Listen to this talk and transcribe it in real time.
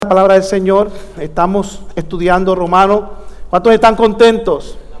palabra del Señor. Estamos estudiando Romanos. ¿Cuántos están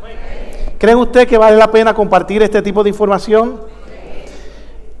contentos? ¿Creen ustedes que vale la pena compartir este tipo de información?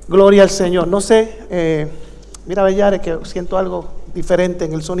 Gloria al Señor. No sé, mira Bellares, que siento algo diferente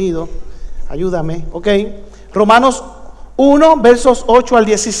en el sonido. Ayúdame, ok. Romanos 1, versos 8 al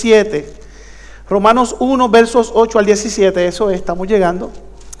 17. Romanos 1, versos 8 al 17. Eso es, estamos llegando.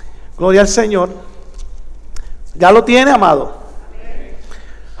 Gloria al Señor. ¿Ya lo tiene, amado?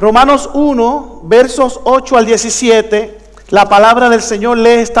 Romanos 1, versos 8 al 17. La palabra del Señor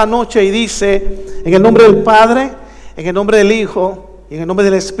lee esta noche y dice, en el nombre del Padre, en el nombre del Hijo y en el nombre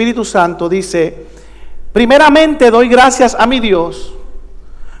del Espíritu Santo, dice: primeramente doy gracias a mi Dios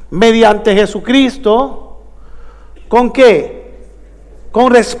mediante Jesucristo. ¿Con qué?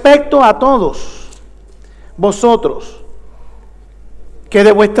 Con respecto a todos vosotros, que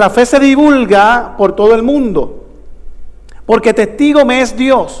de vuestra fe se divulga por todo el mundo, porque testigo me es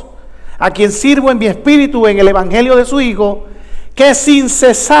Dios, a quien sirvo en mi espíritu en el Evangelio de su Hijo, que sin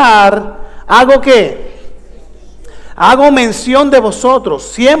cesar hago ¿qué? Hago mención de vosotros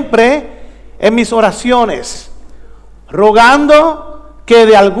siempre en mis oraciones, rogando que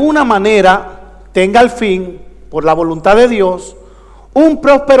de alguna manera tenga al fin, por la voluntad de Dios, un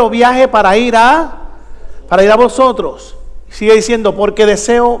próspero viaje para ir a vosotros. Sigue diciendo, porque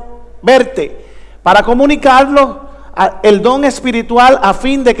deseo verte, para comunicarlo el don espiritual a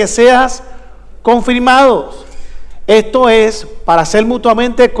fin de que seas confirmados. Esto es para ser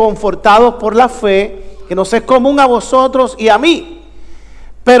mutuamente confortados por la fe, que nos es común a vosotros y a mí.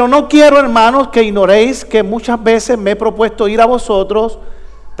 Pero no quiero, hermanos, que ignoréis que muchas veces me he propuesto ir a vosotros,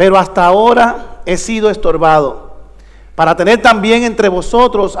 pero hasta ahora he sido estorbado, para tener también entre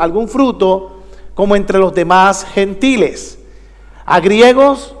vosotros algún fruto, como entre los demás gentiles, a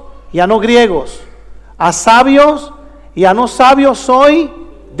griegos y a no griegos, a sabios y a no sabios soy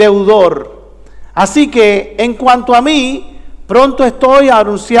deudor. Así que en cuanto a mí, pronto estoy a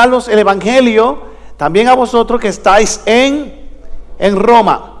anunciarlos el Evangelio, también a vosotros que estáis en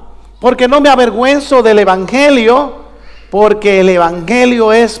Roma, porque no me avergüenzo del Evangelio, porque el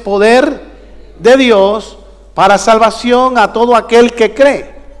Evangelio es poder de Dios para salvación a todo aquel que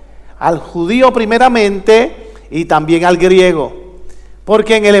cree, al judío primeramente y también al griego.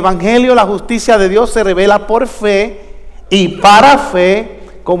 Porque en el Evangelio la justicia de Dios se revela por fe y para fe,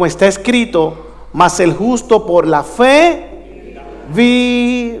 como está escrito, mas el justo por la fe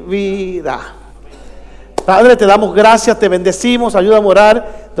vivirá. Padre, te damos gracias, te bendecimos, ayúdame a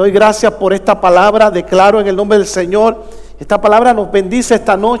orar. Doy gracias por esta palabra, declaro en el nombre del Señor, esta palabra nos bendice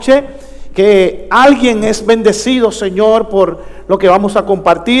esta noche, que alguien es bendecido, Señor, por lo que vamos a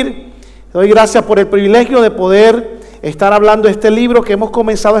compartir. Doy gracias por el privilegio de poder estar hablando de este libro que hemos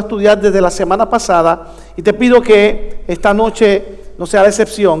comenzado a estudiar desde la semana pasada, y te pido que esta noche no sea la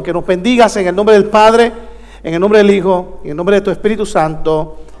excepción, que nos bendigas en el nombre del Padre, en el nombre del Hijo y en el nombre de tu Espíritu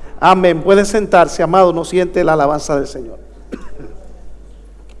Santo. Amén. Pueden sentarse, amado, no siente la alabanza del Señor.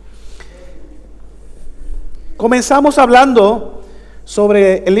 Comenzamos hablando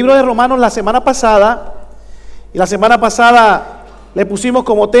sobre el libro de Romanos la semana pasada, y la semana pasada le pusimos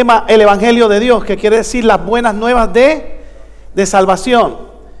como tema el Evangelio de Dios, que quiere decir las buenas nuevas de salvación.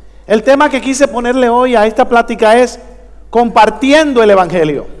 El tema que quise ponerle hoy a esta plática es compartiendo el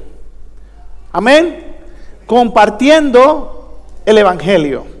Evangelio. Amén. Compartiendo el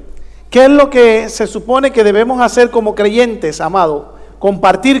Evangelio. ¿Qué es lo que se supone que debemos hacer como creyentes, amado?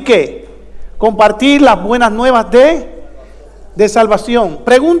 ¿Compartir qué? Compartir las buenas nuevas de salvación.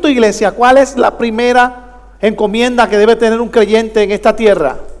 Pregunto, iglesia, ¿cuál es la primera encomienda que debe tener un creyente en esta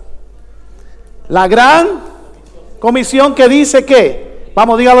tierra? La gran comisión, que dice que,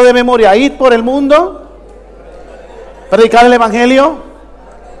 vamos, dígalo de memoria: id por el mundo, predicar el Evangelio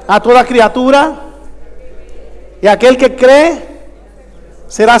a toda criatura, y aquel que cree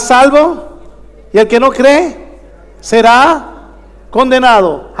será salvo, y el que no cree será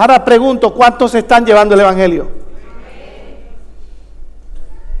condenado. Ahora pregunto, ¿cuántos están llevando el Evangelio?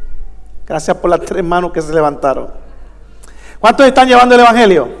 Gracias por las 3 manos que se levantaron. ¿Cuántos están llevando el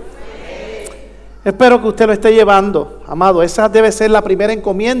Evangelio? Espero que usted lo esté llevando, amado. Esa debe ser la primera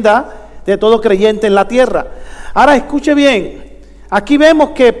encomienda de todo creyente en la tierra. Ahora escuche bien. Aquí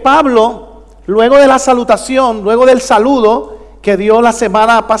vemos que Pablo, luego de la salutación, luego del saludo que dio la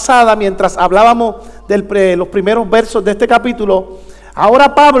semana pasada, mientras hablábamos de los primeros versos de este capítulo,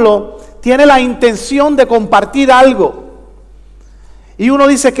 ahora Pablo tiene la intención de compartir algo. Y uno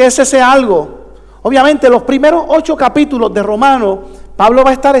dice que es ese algo. Obviamente los primeros 8 capítulos de Romanos, Pablo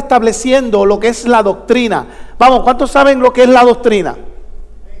va a estar estableciendo lo que es la doctrina. Vamos, ¿cuántos saben lo que es la doctrina?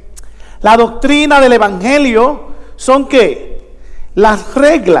 La doctrina del Evangelio son ¿qué? las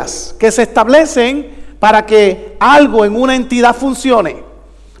reglas que se establecen para que algo en una entidad funcione.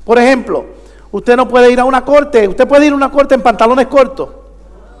 Por ejemplo, usted no puede ir a una corte, usted puede ir a una corte en pantalones cortos.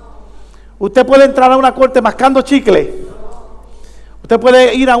 Usted puede entrar a una corte mascando chicle. Usted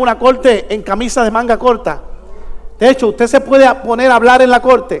puede ir a una corte en camisa de manga corta. De hecho, usted se puede poner a hablar en la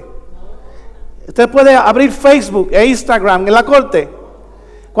corte. Usted puede abrir Facebook e Instagram en la corte.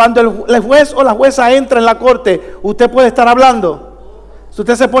 Cuando el juez o la jueza entra en la corte, usted puede estar hablando. Si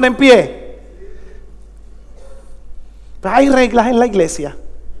usted se pone en pie. Pero hay reglas en la iglesia.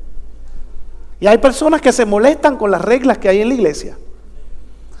 Y hay personas que se molestan con las reglas que hay en la iglesia.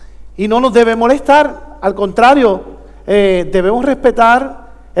 Y no nos debe molestar. Al contrario, debemos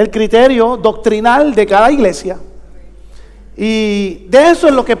respetar el criterio doctrinal de cada iglesia. Y de eso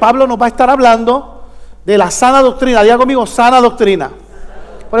es lo que Pablo nos va a estar hablando, de la sana doctrina. Diga conmigo, sana doctrina.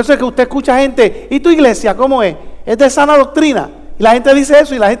 Por eso es que usted escucha gente, ¿y tu iglesia cómo es? Es de sana doctrina. Y la gente dice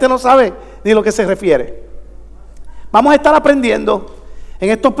eso y la gente no sabe ni lo que se refiere. Vamos a estar aprendiendo en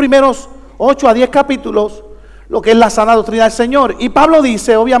estos primeros 8 a 10 capítulos lo que es la sana doctrina del Señor. Y Pablo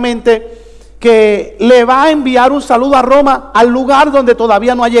dice, obviamente, que le va a enviar un saludo a Roma, al lugar donde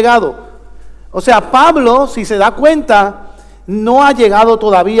todavía no ha llegado. O sea, Pablo, si se da cuenta, no ha llegado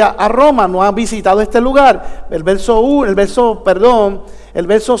todavía a Roma, no ha visitado este lugar. El verso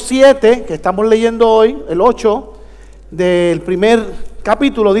 7, que estamos leyendo hoy, el 8, del primer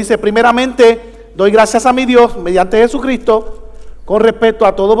capítulo, dice, primeramente, doy gracias a mi Dios, mediante Jesucristo, con respecto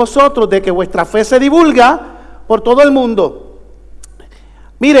a todos vosotros, de que vuestra fe se divulga por todo el mundo.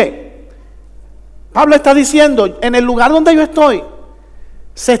 Mire, Pablo está diciendo, en el lugar donde yo estoy,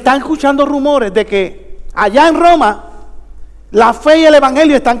 se están escuchando rumores de que allá en Roma, la fe y el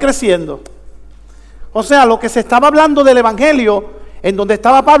evangelio están creciendo. O sea, lo que se estaba hablando del evangelio, en donde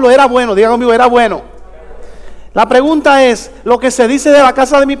estaba Pablo, era bueno. Diga conmigo, era bueno. La pregunta es, ¿lo que se dice de la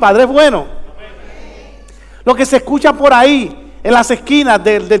casa de mi padre es bueno? Lo que se escucha por ahí, en las esquinas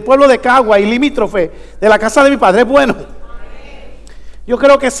del pueblo de Cagua y limítrofe, de la casa de mi padre, es bueno. Yo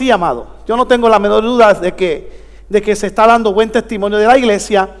creo que sí, amado. Yo no tengo la menor duda de que se está dando buen testimonio de la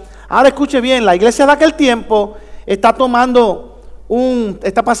iglesia. Ahora escuche bien, la iglesia de aquel tiempo está pasando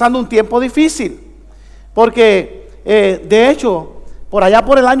un tiempo difícil. Porque, de hecho, por allá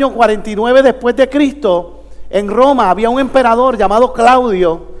por el año 49 después de Cristo, en Roma había un emperador llamado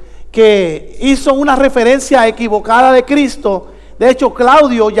Claudio que hizo una referencia equivocada de Cristo. De hecho,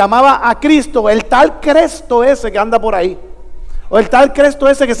 Claudio llamaba a Cristo el tal Cristo ese que anda por ahí, o el tal Cristo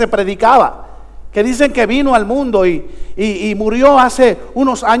ese que se predicaba, que dicen que vino al mundo y murió hace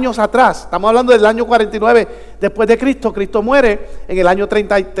unos años atrás. Estamos hablando del año 49 después de Cristo. Cristo muere en el año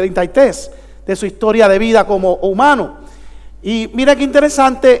 33 de su historia de vida como humano. Y mira qué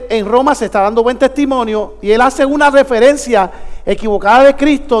interesante, en Roma se está dando buen testimonio y él hace una referencia equivocada de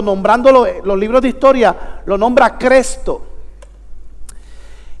Cristo, nombrándolo, los libros de historia lo nombra Cristo.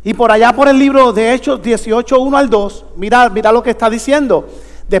 Y por allá por el libro de Hechos 18, 1 al 2, mira lo que está diciendo.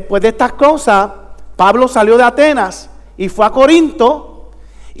 Después de estas cosas, Pablo salió de Atenas y fue a Corinto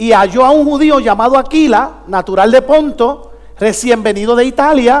y halló a un judío llamado Aquila, natural de Ponto, recién venido de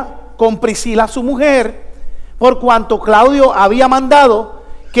Italia, con Priscila su mujer, por cuanto Claudio había mandado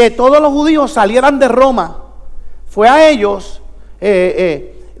que todos los judíos salieran de Roma. Fue a ellos,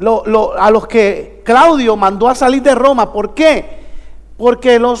 a los que Claudio mandó a salir de Roma. ¿Por qué?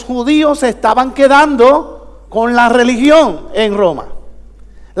 Porque los judíos se estaban quedando con la religión en Roma.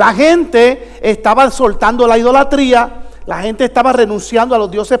 La gente estaba soltando la idolatría, la gente estaba renunciando a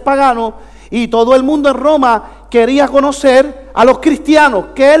los dioses paganos y todo el mundo en Roma quería conocer a los cristianos.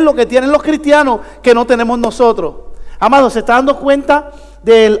 ¿Qué es lo que tienen los cristianos que no tenemos nosotros? Amados, ¿se está dando cuenta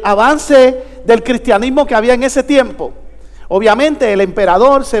del avance del cristianismo que había en ese tiempo? Obviamente el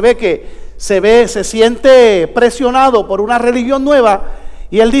emperador se siente presionado por una religión nueva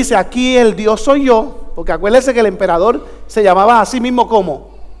y él dice, aquí el Dios soy yo, porque acuérdense que el emperador se llamaba a sí mismo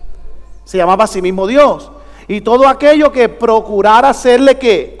 ¿cómo? Se llamaba a sí mismo Dios. Y todo aquello que procurara hacerle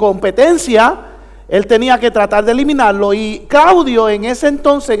 ¿qué? Competencia, él tenía que tratar de eliminarlo. Y Claudio en ese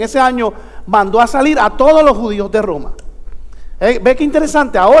entonces, en ese año, mandó a salir a todos los judíos de Roma. Ve qué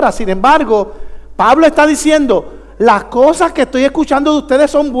interesante. Ahora, sin embargo, Pablo está diciendo, las cosas que estoy escuchando de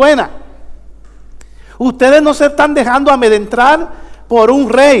ustedes son buenas. Ustedes no se están dejando amedrentar por un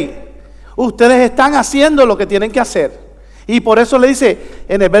rey. Ustedes están haciendo lo que tienen que hacer. Y por eso le dice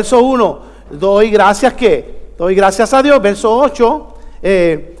en el verso 1, doy gracias a Dios. Verso 8,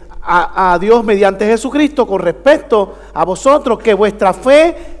 a Dios mediante Jesucristo con respecto a vosotros, que vuestra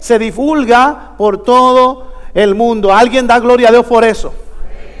fe se divulga por todo el mundo. ¿Alguien da gloria a Dios por eso?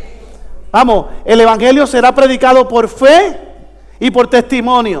 Vamos, el evangelio será predicado por fe y por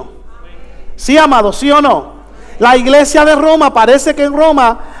testimonio. Sí, amado, ¿sí o no? La iglesia de Roma, parece que en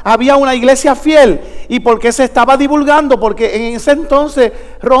Roma había una iglesia fiel. ¿Y por qué se estaba divulgando? Porque en ese entonces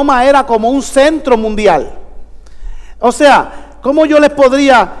Roma era como un centro mundial. O sea, ¿cómo yo les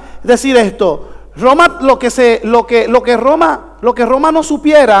podría decir esto? Roma, lo que Roma no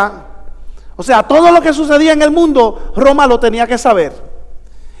supiera, o sea, todo lo que sucedía en el mundo, Roma lo tenía que saber.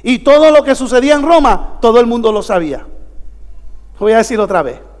 Y todo lo que sucedía en Roma, todo el mundo lo sabía. Voy a decir otra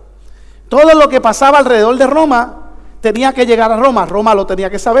vez. Todo lo que pasaba alrededor de Roma tenía que llegar a Roma. Roma lo tenía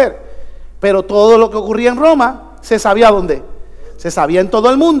que saber. Pero todo lo que ocurría en Roma se sabía dónde. Se sabía en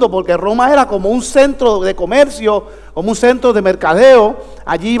todo el mundo, porque Roma era como un centro de comercio, como un centro de mercadeo.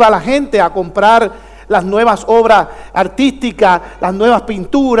 Allí iba la gente a comprar las nuevas obras artísticas, las nuevas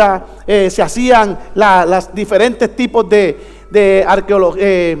pinturas. Se hacían las diferentes tipos de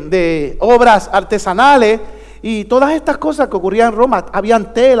obras artesanales. Y todas estas cosas que ocurrían en Roma,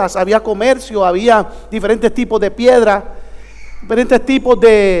 habían telas, había comercio, había diferentes tipos de piedras, diferentes tipos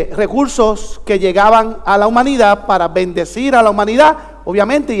de recursos que llegaban a la humanidad para bendecir a la humanidad,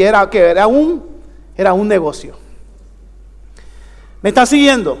 obviamente, y era un negocio. ¿Me está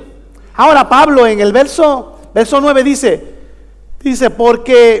siguiendo? Ahora Pablo en el verso 9 dice,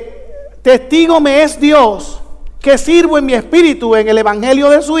 porque testigo me es Dios, que sirvo en mi espíritu en el Evangelio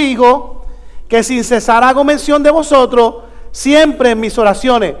de su Hijo, que sin cesar hago mención de vosotros siempre en mis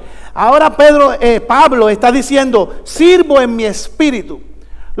oraciones. Ahora Pablo está diciendo, sirvo en mi espíritu.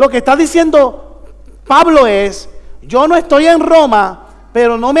 Lo que está diciendo Pablo es, yo no estoy en Roma,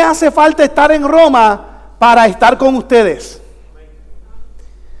 pero no me hace falta estar en Roma para estar con ustedes.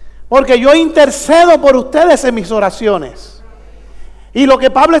 Porque yo intercedo por ustedes en mis oraciones. Y lo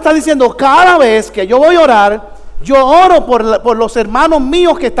que Pablo está diciendo, cada vez que yo voy a orar, yo oro por los hermanos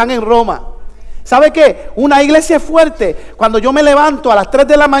míos que están en Roma. ¿Sabe qué? Una iglesia es fuerte cuando yo me levanto a las 3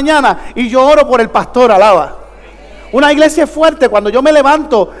 de la mañana y yo oro por el pastor, alaba. Una iglesia es fuerte cuando yo me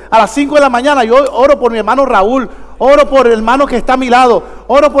levanto a las 5 de la mañana, yo oro por mi hermano Raúl, oro por el hermano que está a mi lado,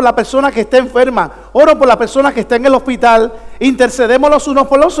 oro por la persona que está enferma, oro por la persona que está en el hospital, intercedemos los unos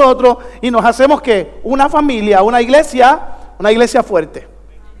por los otros y nos hacemos que una familia, una iglesia fuerte.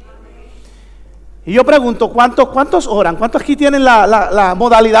 Y yo pregunto, ¿cuántos oran? ¿Cuántos aquí tienen la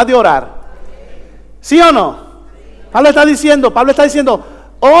modalidad de orar? ¿Sí o no? Pablo está diciendo,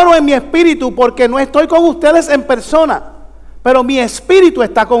 oro en mi espíritu porque no estoy con ustedes en persona, pero mi espíritu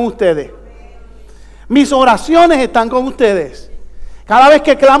está con ustedes. Mis oraciones están con ustedes. Cada vez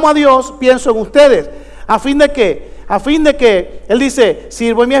que clamo a Dios, pienso en ustedes. ¿A fin de qué? A fin de que, él dice,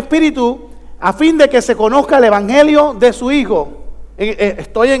 sirvo en mi espíritu, a fin de que se conozca el Evangelio de su Hijo.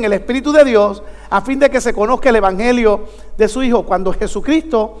 Estoy en el Espíritu de Dios, a fin de que se conozca el Evangelio de su Hijo. Cuando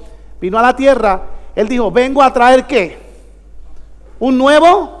Jesucristo vino a la tierra, Él dijo, vengo a traer ¿qué? Un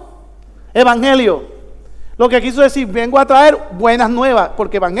nuevo evangelio. Lo que quiso decir, vengo a traer buenas nuevas,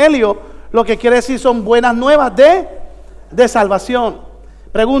 porque evangelio lo que quiere decir son buenas nuevas de salvación.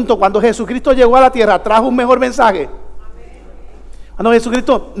 Pregunto, cuando Jesucristo llegó a la tierra, ¿trajo un mejor mensaje? Cuando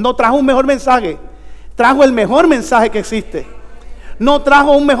Jesucristo no trajo un mejor mensaje, trajo el mejor mensaje que existe. No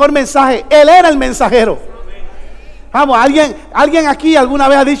trajo un mejor mensaje, Él era el mensajero. Vamos, alguien aquí alguna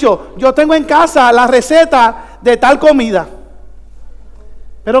vez ha dicho, yo tengo en casa la receta de tal comida.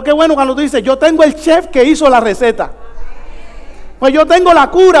 Pero qué bueno cuando tú dices, yo tengo el chef que hizo la receta. Pues yo tengo la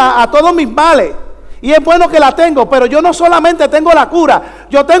cura a todos mis males. Y es bueno que la tengo, pero yo no solamente tengo la cura,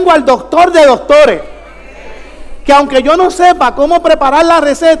 yo tengo al doctor de doctores. Que aunque yo no sepa cómo preparar la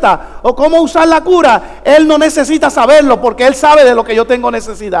receta o cómo usar la cura, Él no necesita saberlo porque Él sabe de lo que yo tengo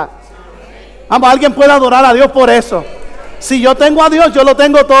necesidad. Vamos, alguien puede adorar a Dios por eso. Si yo tengo a Dios, yo lo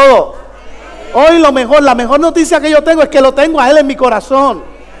tengo todo. Hoy la mejor noticia que yo tengo es que lo tengo a Él en mi corazón,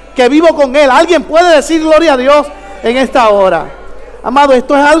 que vivo con Él. Alguien puede decir gloria a Dios en esta hora. Amado,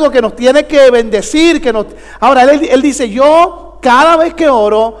 esto es algo que nos tiene que bendecir. Ahora, él dice, yo cada vez que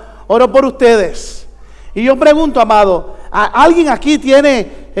oro por ustedes. Y yo pregunto, amado, ¿alguien aquí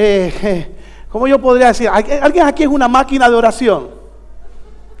tiene, cómo yo podría decir? ¿Alguien aquí es una máquina de oración?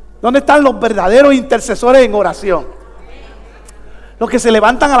 ¿Dónde están los verdaderos intercesores en oración? Los que se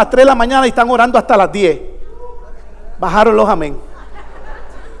levantan a las 3 de la mañana y están orando hasta las 10. Bajaron los amén.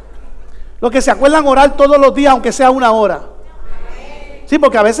 Los que se acuerdan orar todos los días, aunque sea una hora. Sí,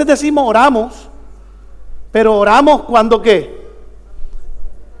 porque a veces decimos oramos, pero oramos cuando ¿qué?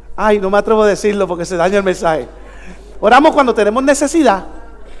 Ay, no me atrevo a decirlo porque se daña el mensaje. Oramos cuando tenemos necesidad.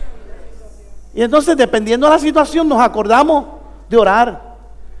 Y entonces, dependiendo de la situación, nos acordamos de orar.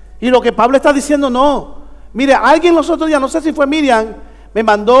 Y lo que Pablo está diciendo, no. Mire, alguien los otros días, no sé si fue Miriam, me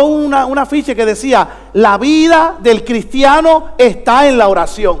mandó un afiche que decía: la vida del cristiano está en la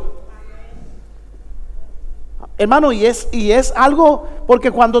oración. Hermano, y es algo, porque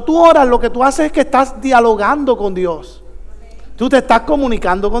cuando tú oras, lo que tú haces es que estás dialogando con Dios. Tú te estás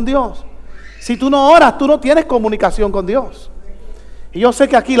comunicando con Dios. Si tú no oras, tú no tienes comunicación con Dios. Y yo sé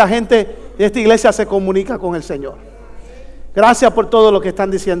que aquí la gente de esta iglesia se comunica con el Señor. Gracias por todo lo que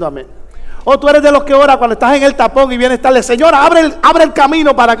están diciendo, amén. O tú eres de los que ora cuando estás en el tapón y vienes tarde: Señor, abre el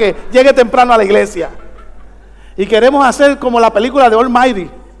camino para que llegue temprano a la iglesia. Y queremos hacer como la película de Almighty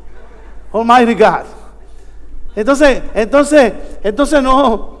God. Entonces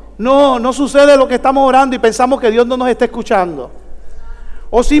no sucede lo que estamos orando y pensamos que Dios no nos está escuchando.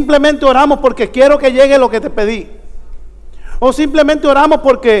 O simplemente oramos porque quiero que llegue lo que te pedí. O simplemente oramos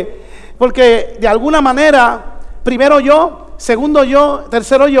porque de alguna manera, primero yo, segundo yo,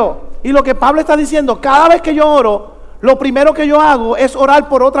 tercero yo. Y lo que Pablo está diciendo: cada vez que yo oro, lo primero que yo hago es orar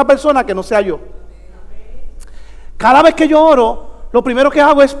por otra persona que no sea yo. Cada vez que yo oro, lo primero que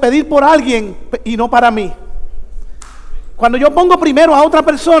hago es pedir por alguien y no para mí. Cuando yo pongo primero a otra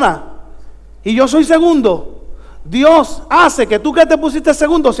persona y yo soy segundo, Dios hace que tú que te pusiste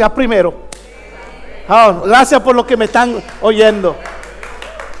segundo seas primero. Oh, gracias por los que me están oyendo.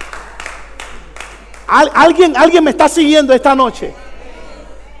 Alguien me está siguiendo esta noche.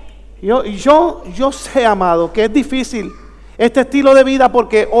 Yo sé, amado, que es difícil este estilo de vida,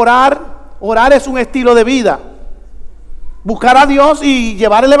 porque orar es un estilo de vida. Buscar a Dios y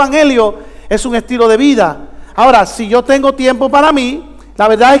llevar el Evangelio es un estilo de vida. Ahora, si yo tengo tiempo para mí, la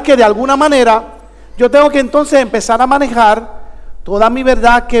verdad es que de alguna manera yo tengo que entonces empezar a manejar toda mi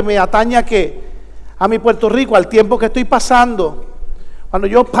verdad que me atañe a mi Puerto Rico, al tiempo que estoy pasando. Cuando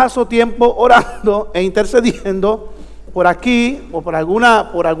yo paso tiempo orando e intercediendo por aquí o por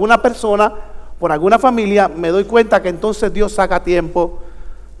alguna persona, por alguna familia, me doy cuenta que entonces Dios saca tiempo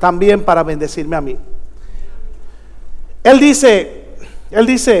también para bendecirme a mí. Él dice,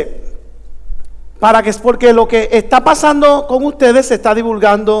 porque lo que está pasando con ustedes se está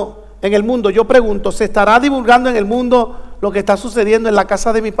divulgando en el mundo. Yo pregunto, ¿se estará divulgando en el mundo lo que está sucediendo en la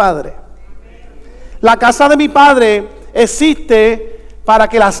casa de mi padre? La casa de mi padre existe para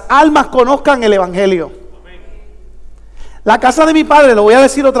que las almas conozcan el Evangelio. La casa de mi padre, lo voy a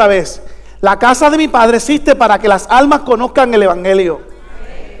decir otra vez, la casa de mi padre existe para que las almas conozcan el Evangelio.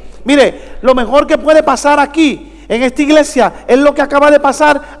 Mire, lo mejor que puede pasar aquí en esta iglesia es lo que acaba de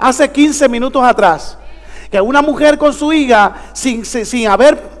pasar hace 15 minutos atrás. Que una mujer con su hija, sin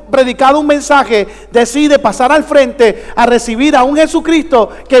haber predicado un mensaje, decide pasar al frente a recibir a un Jesucristo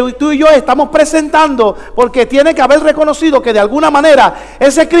que tú y yo estamos presentando, porque tiene que haber reconocido que de alguna manera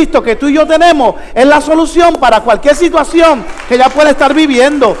ese Cristo que tú y yo tenemos es la solución para cualquier situación que ella pueda estar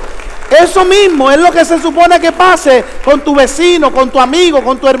viviendo. Eso mismo es lo que se supone que pase con tu vecino, con tu amigo,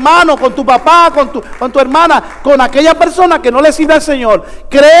 con tu hermano, con tu papá, con tu hermana, con aquella persona que no le sirve al Señor.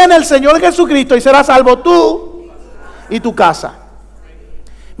 Cree en el Señor Jesucristo y serás salvo tú y tu casa.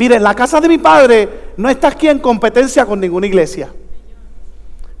 Miren, la casa de mi padre no está aquí en competencia con ninguna iglesia.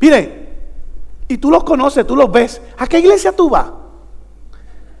 Miren, y tú los conoces, tú los ves. ¿A qué iglesia tú vas?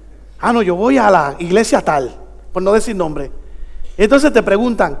 Ah, no, yo voy a la iglesia tal, por no decir nombre. Entonces te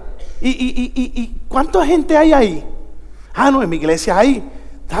preguntan, ¿y cuánta gente hay ahí? Ah, no, en mi iglesia hay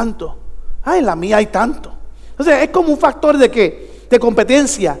tanto. Ah, en la mía hay tanto. Entonces es como un factor de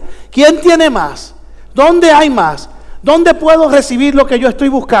competencia. ¿Quién tiene más? ¿Dónde hay más? ¿Dónde puedo recibir lo que yo estoy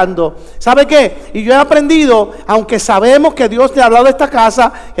buscando? ¿Sabe qué? Y yo he aprendido, aunque sabemos que Dios te ha hablado de esta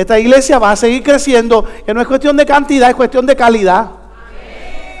casa, esta iglesia va a seguir creciendo, que no es cuestión de cantidad, es cuestión de calidad.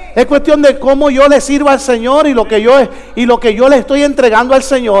 Es cuestión de cómo yo le sirvo al Señor y lo que yo le estoy entregando al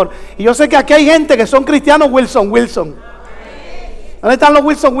Señor. Y yo sé que aquí hay gente que son cristianos Wilson. ¿Dónde están los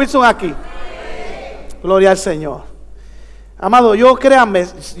Wilson aquí? Gloria al Señor. Amado, créanme,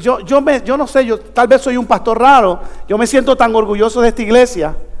 yo no sé, yo tal vez soy un pastor raro. Yo me siento tan orgulloso de esta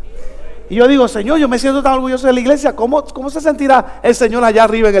iglesia. Y yo digo, Señor, yo me siento tan orgulloso de la iglesia. ¿Cómo se sentirá el Señor allá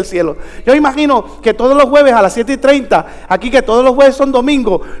arriba en el cielo? Yo imagino que todos los jueves a las 7:30, aquí que todos los jueves son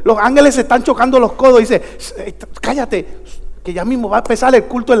domingos, los ángeles se están chocando los codos y dice, cállate, que ya mismo va a empezar el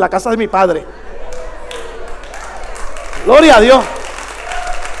culto en la casa de mi padre. Gloria a Dios.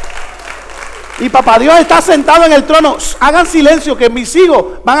 Y papá Dios está sentado en el trono. Hagan silencio, que mis hijos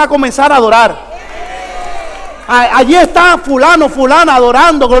van a comenzar a adorar. Allí está fulana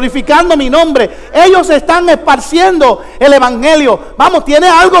adorando, glorificando mi nombre. Ellos están esparciendo el Evangelio. Vamos,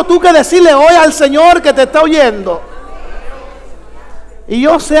 ¿tienes algo tú que decirle hoy al Señor que te está oyendo? Y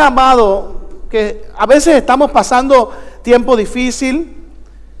yo sé, amado, que a veces estamos pasando tiempo difícil,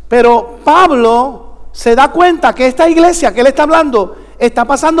 pero Pablo se da cuenta que esta iglesia que él está hablando está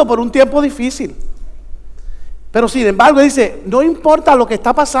pasando por un tiempo difícil. Pero sin embargo dice, no importa lo que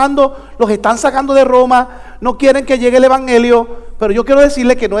está pasando, los están sacando de Roma, no quieren que llegue el Evangelio, pero yo quiero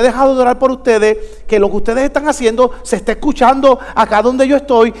decirles que no he dejado de orar por ustedes, que lo que ustedes están haciendo se está escuchando acá donde yo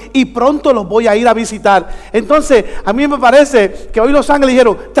estoy y pronto los voy a ir a visitar. Entonces, a mí me parece que hoy los ángeles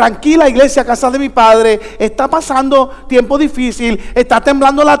dijeron, tranquila iglesia, casa de mi padre, está pasando tiempo difícil, está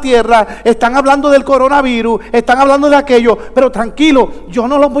temblando la tierra, están hablando del coronavirus, están hablando de aquello, pero tranquilo, yo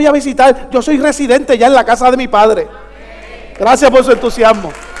no los voy a visitar, yo soy residente ya en la casa de mi padre. Gracias por su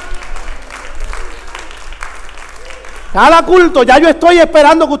entusiasmo. Cada culto, ya yo estoy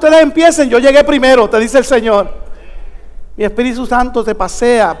esperando que ustedes empiecen. Yo llegué primero, te dice el Señor. Mi Espíritu Santo te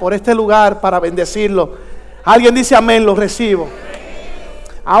pasea por este lugar para bendecirlo. Alguien dice amén, lo recibo.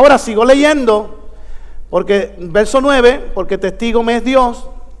 Ahora sigo leyendo, porque verso 9, porque testigo me es Dios,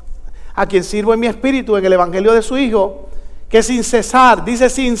 a quien sirvo en mi espíritu en el Evangelio de su Hijo, que sin cesar, dice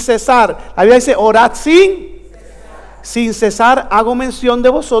sin cesar, la Biblia dice orad sin cesar hago mención de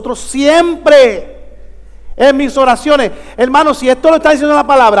vosotros siempre en mis oraciones. Hermano, si esto lo está diciendo la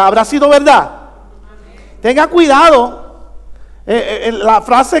palabra, ¿habrá sido verdad? Tenga cuidado. La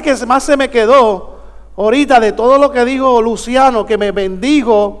frase que más se me quedó ahorita de todo lo que dijo Luciano, que me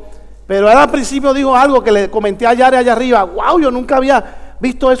bendijo, pero él al principio dijo algo que le comenté a Yare allá arriba. Wow, yo nunca había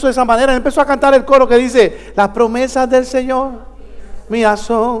visto eso de esa manera. Él empezó a cantar el coro que dice, las promesas del Señor mías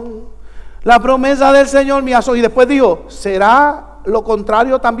son, la promesa del Señor mías son. Y después dijo, ¿será lo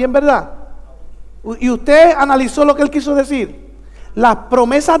contrario también verdad? Y usted analizó lo que él quiso decir. Las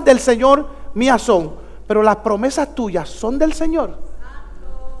promesas del Señor mías son, pero las promesas tuyas son del Señor.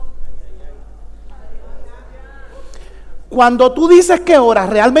 Cuando tú dices que oras,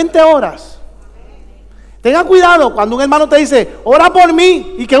 realmente oras. Tenga cuidado cuando un hermano te dice, ora por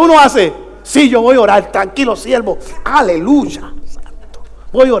mí, ¿y qué uno hace? Sí, yo voy a orar, tranquilo siervo, aleluya, santo,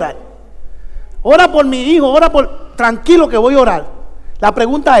 voy a orar. Ora por mi hijo, ora por, tranquilo que voy a orar. La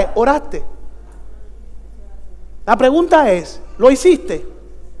pregunta es, ¿oraste? La pregunta es, ¿lo hiciste?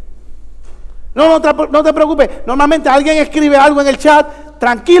 No te preocupes. Normalmente alguien escribe algo en el chat,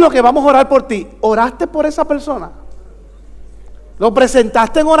 tranquilo que vamos a orar por ti. ¿Oraste por esa persona? ¿Lo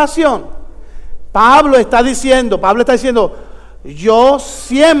presentaste en oración? Pablo está diciendo, yo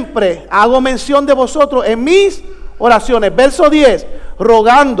siempre hago mención de vosotros en mis oraciones. Verso 10,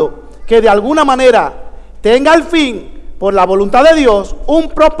 rogando que de alguna manera tenga al fin, por la voluntad de Dios, un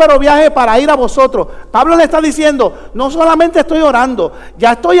próspero viaje para ir a vosotros. Pablo le está diciendo, no solamente estoy orando,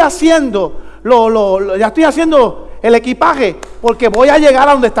 ya estoy haciendo el equipaje, porque voy a llegar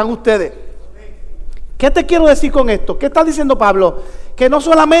a donde están ustedes. ¿Qué te quiero decir con esto? ¿Qué está diciendo Pablo? Que no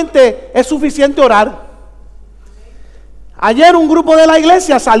solamente es suficiente orar. Ayer un grupo de la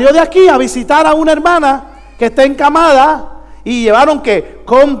iglesia salió de aquí a visitar a una hermana que está encamada. Y llevaron ¿qué?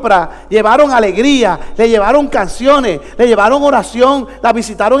 Compra, llevaron alegría, le llevaron canciones, le llevaron oración, la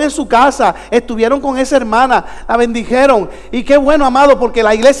visitaron en su casa, estuvieron con esa hermana, la bendijeron. Y qué bueno, amado, porque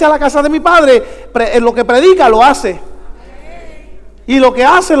la iglesia, la casa de mi padre, lo que predica lo hace. Y lo que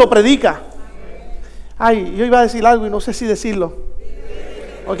hace lo predica. Ay, yo iba a decir algo y no sé si decirlo.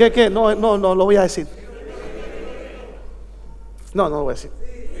 Porque ¿qué? No lo voy a decir. No lo voy a decir.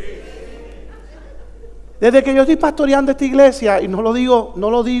 Desde que yo estoy pastoreando esta iglesia, y no lo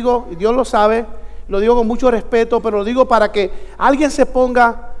digo, y Dios lo sabe, lo digo con mucho respeto, pero lo digo para que alguien se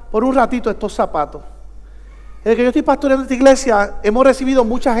ponga por un ratito estos zapatos. Desde que yo estoy pastoreando esta iglesia, hemos recibido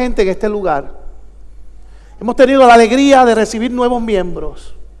mucha gente en este lugar. Hemos tenido la alegría de recibir nuevos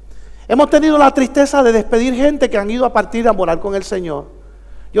miembros. Hemos tenido la tristeza de despedir gente que han ido a partir a morar con el Señor.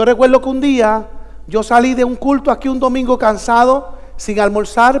 Yo recuerdo que un día yo salí de un culto aquí un domingo cansado, sin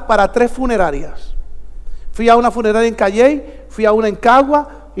almorzar, para 3 funerarias. Fui a una funeraria en Calley, fui a una en Cagua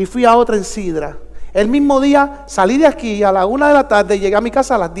y fui a otra en Sidra. El mismo día salí de aquí a la 1 de la tarde y llegué a mi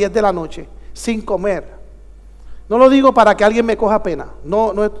casa a las 10 de la noche, sin comer. No lo digo para que alguien me coja pena,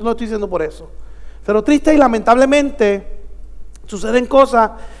 no estoy diciendo por eso. Pero triste y lamentablemente suceden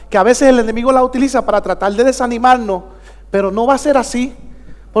cosas que a veces el enemigo las utiliza para tratar de desanimarnos, pero no va a ser así,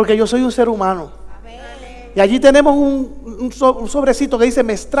 porque yo soy un ser humano. Y allí tenemos un sobrecito que dice,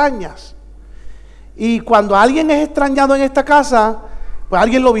 me extrañas. Y cuando alguien es extrañado en esta casa, pues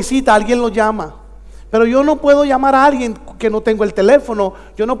alguien lo visita, alguien lo llama. Pero yo no puedo llamar a alguien que no tengo el teléfono,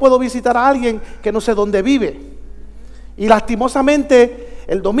 yo no puedo visitar a alguien que no sé dónde vive. Y lastimosamente,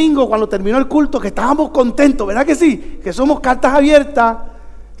 el domingo cuando terminó el culto, que estábamos contentos, ¿verdad que sí? Que somos cartas abiertas,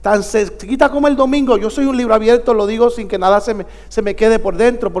 tan cerquita como el domingo. Yo soy un libro abierto, lo digo sin que nada se me quede por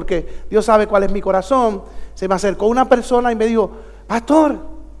dentro, porque Dios sabe cuál es mi corazón. Se me acercó una persona y me dijo, pastor,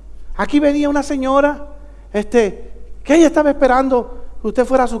 aquí venía una señora, que ella estaba esperando que usted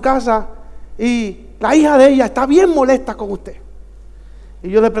fuera a su casa y la hija de ella está bien molesta con usted. Y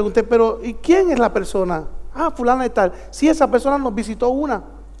yo le pregunté, pero ¿y quién es la persona? Ah, fulana de tal. Sí, esa persona nos visitó una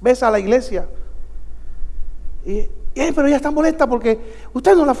vez a la iglesia. Pero ella está molesta porque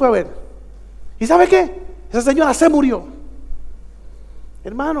usted no la fue a ver. ¿Y sabe qué? Esa señora se murió.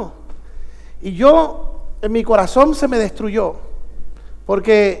 Hermano, y yo, en mi corazón se me destruyó.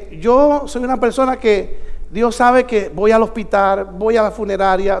 Porque yo soy una persona que Dios sabe que voy al hospital, voy a la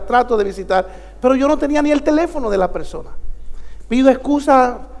funeraria, trato de visitar, pero yo no tenía ni el teléfono de la persona. Pido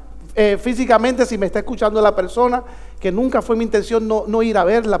excusa físicamente si me está escuchando la persona, que nunca fue mi intención no ir a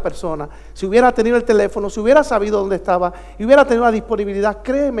ver la persona. Si hubiera tenido el teléfono, si hubiera sabido dónde estaba y hubiera tenido la disponibilidad,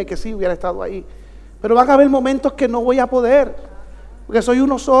 créeme que sí hubiera estado ahí. Pero van a haber momentos que no voy a poder, porque soy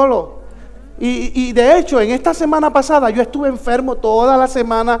uno solo. Y de hecho, en esta semana pasada yo estuve enfermo toda la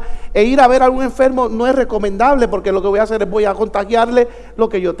semana, e ir a ver a algún enfermo no es recomendable, porque lo que voy a hacer es voy a contagiarle lo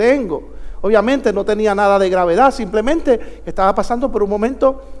que yo tengo. Obviamente no tenía nada de gravedad, simplemente estaba pasando por un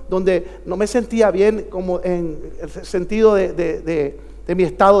momento donde no me sentía bien, como en el sentido de mi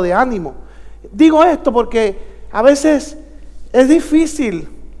estado de ánimo. Digo esto porque a veces es difícil,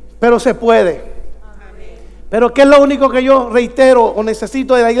 pero se puede. Pero ¿qué es lo único que yo reitero o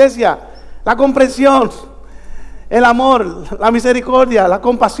necesito de la iglesia? La comprensión, el amor, la misericordia, la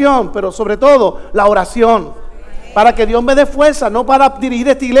compasión, pero sobre todo la oración. Para que Dios me dé fuerza, no para dirigir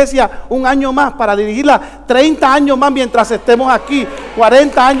esta iglesia un año más, para dirigirla 30 años más mientras estemos aquí,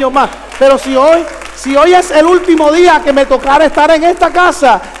 40 años más. Pero si hoy es el último día que me tocara estar en esta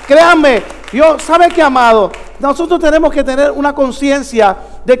casa, créanme, ¿sabe qué, amado? Nosotros tenemos que tener una conciencia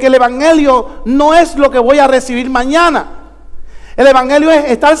de que el evangelio no es lo que voy a recibir mañana. El evangelio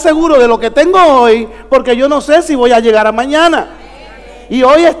es estar seguro de lo que tengo hoy, porque yo no sé si voy a llegar a mañana. Y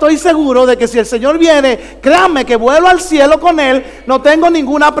hoy estoy seguro de que si el Señor viene, créanme que vuelo al cielo con Él. No tengo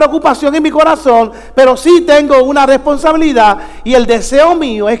ninguna preocupación en mi corazón, pero sí tengo una responsabilidad. Y el deseo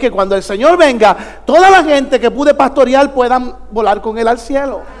mío es que cuando el Señor venga, toda la gente que pude pastorear puedan volar con Él al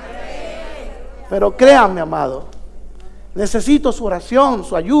cielo. Pero créanme, amado, necesito su oración,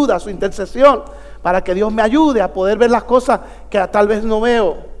 su ayuda, su intercesión, para que Dios me ayude a poder ver las cosas que tal vez no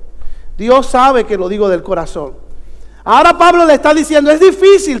veo. Dios sabe que lo digo del corazón. Ahora Pablo le está diciendo, es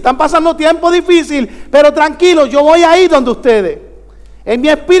difícil, están pasando tiempo difícil, pero tranquilo, yo voy a ir donde ustedes. En mi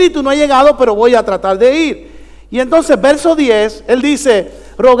espíritu no he llegado, pero voy a tratar de ir. Y entonces verso 10, él dice,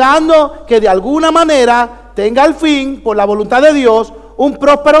 rogando que de alguna manera tenga al fin, por la voluntad de Dios, un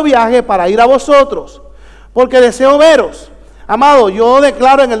próspero viaje para ir a vosotros, porque deseo veros. Amado, yo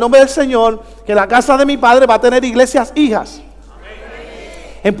declaro en el nombre del Señor que la casa de mi padre va a tener iglesias hijas.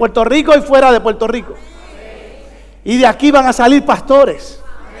 En Puerto Rico y fuera de Puerto Rico. Y de aquí van a salir pastores.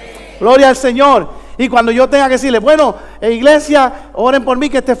 Gloria al Señor. Y cuando yo tenga que decirle, bueno, iglesia, oren por mí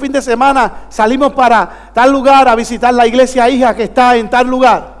que este fin de semana salimos para tal lugar a visitar la iglesia hija que está en tal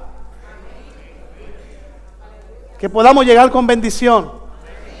lugar. Que podamos llegar con bendición.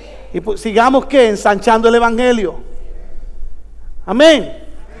 Y sigamos que ensanchando el evangelio. Amén.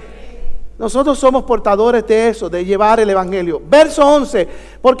 Nosotros somos portadores de eso, de llevar el evangelio. Verso 11,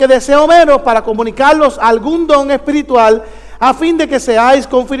 porque deseo veros para comunicarlos algún don espiritual a fin de que seáis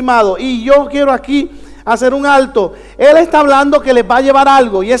confirmados. Y yo quiero aquí hacer un alto. Él está hablando que les va a llevar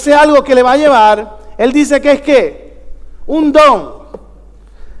algo, y ese algo que le va a llevar, él dice que es ¿qué? Un don.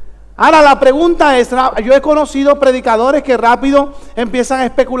 Ahora la pregunta es, yo he conocido predicadores que rápido empiezan a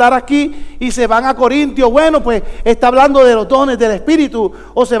especular aquí y se van a Corintios, bueno pues está hablando de los dones del Espíritu,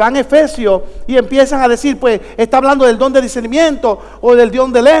 o se van a Efesios y empiezan a decir pues está hablando del don de discernimiento, o del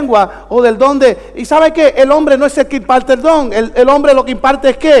don de lengua, o del don de... Y ¿sabe qué? El hombre no es el que imparte el don, el hombre lo que imparte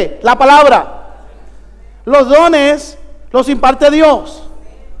es ¿qué? La palabra. Los dones los imparte Dios.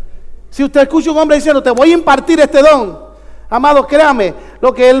 Si usted escucha a un hombre diciendo te voy a impartir este don, amado, créame,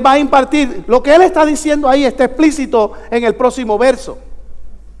 lo que Él va a impartir, lo que Él está diciendo ahí está explícito en el próximo verso.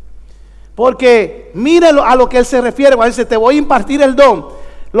 Porque mire a lo que Él se refiere cuando dice, te voy a impartir el don.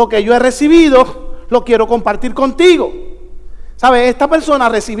 Lo que yo he recibido, lo quiero compartir contigo. ¿Sabe? Esta persona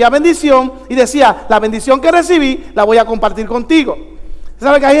recibía bendición y decía, la bendición que recibí, la voy a compartir contigo.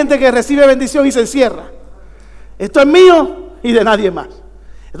 ¿Sabe que hay gente que recibe bendición y se encierra? Esto es mío y de nadie más.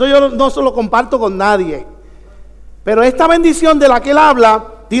 Esto yo no se lo comparto con nadie. Pero esta bendición de la que él habla,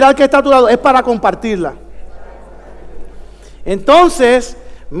 tira al que está a tu lado, es para compartirla. Entonces,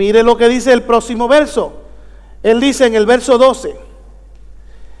 mire lo que dice el próximo verso. Él dice en el verso 12,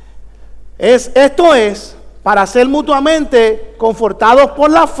 esto es para ser mutuamente confortados por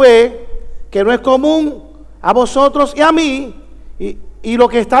la fe, que no es común a vosotros y a mí. Y lo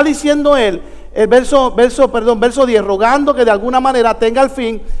que está diciendo él, el verso 10, rogando que de alguna manera tenga al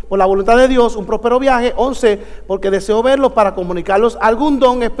fin, por la voluntad de Dios, un próspero viaje. 11, porque deseo verlos para comunicarlos algún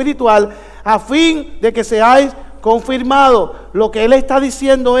don espiritual, a fin de que seáis confirmados. Lo que él está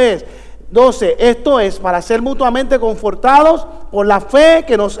diciendo es, 12, esto es para ser mutuamente confortados por la fe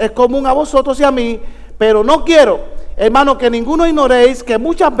que nos es común a vosotros y a mí, pero no quiero, hermano, que ninguno ignoréis que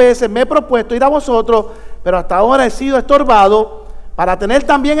muchas veces me he propuesto ir a vosotros, pero hasta ahora he sido estorbado, para tener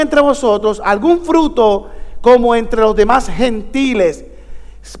también entre vosotros algún fruto como entre los demás gentiles.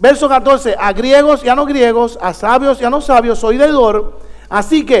 Verso 14, a griegos y a no griegos, a sabios y a no sabios, soy deudor.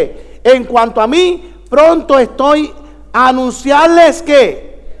 Así que en cuanto a mí, pronto estoy a anunciarles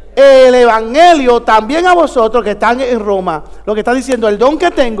que el Evangelio también a vosotros que están en Roma. Lo que está diciendo, el don que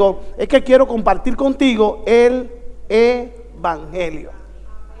tengo es que quiero compartir contigo el Evangelio.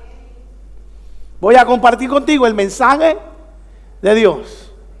 Voy a compartir contigo el mensaje de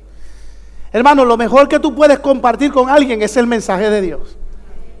Dios. Hermano, lo mejor que tú puedes compartir con alguien es el mensaje de Dios.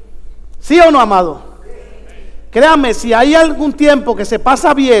 ¿Sí o no, amado? Créanme, si hay algún tiempo que se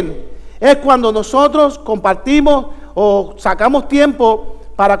pasa bien, es cuando nosotros compartimos o sacamos tiempo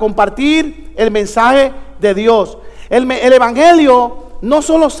para compartir el mensaje de Dios. El Evangelio no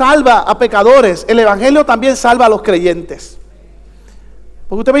solo salva a pecadores, el Evangelio también salva a los creyentes.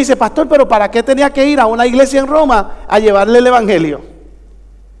 Porque usted me dice, pastor, pero ¿para qué tenía que ir a una iglesia en Roma a llevarle el Evangelio?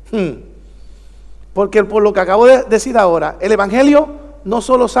 Porque por lo que acabo de decir ahora, el Evangelio no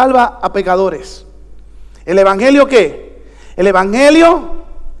solo salva a pecadores. ¿El Evangelio qué? El Evangelio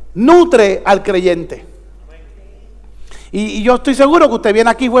nutre al creyente. Y yo estoy seguro que usted viene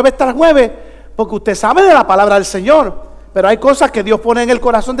aquí jueves tras jueves porque usted sabe de la palabra del Señor, pero hay cosas que Dios pone en el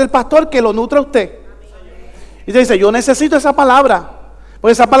corazón del pastor que lo nutre a usted. Y usted dice, yo necesito esa palabra,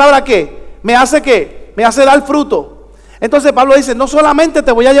 porque esa palabra ¿qué? Me hace dar fruto. Entonces Pablo dice, no solamente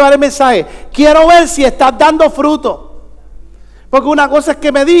te voy a llevar el mensaje, quiero ver si estás dando fruto. Porque una cosa es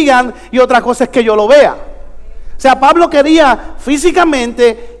que me digan y otra cosa es que yo lo vea. O sea, Pablo quería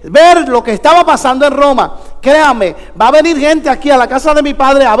físicamente ver lo que estaba pasando en Roma. Créame, va a venir gente aquí a la casa de mi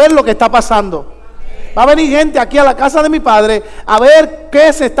padre a ver lo que está pasando. Va a venir gente aquí a la casa de mi padre a ver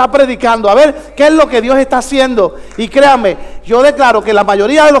qué se está predicando, a ver qué es lo que Dios está haciendo. Y créame, yo declaro que la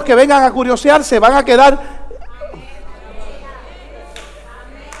mayoría de los que vengan a curiosear se van a quedar.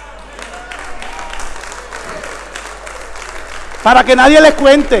 Para que nadie les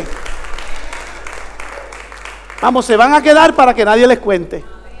cuente. Vamos, se van a quedar para que nadie les cuente.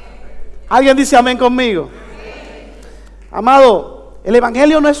 ¿Alguien dice amén conmigo? Amado, el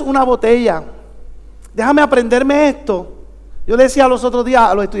Evangelio no es una botella. Déjame aprenderme esto. Yo le decía los otros días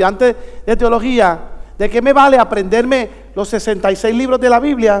a los estudiantes de teología, ¿de qué me vale aprenderme los 66 libros de la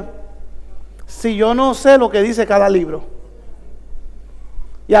Biblia si yo no sé lo que dice cada libro?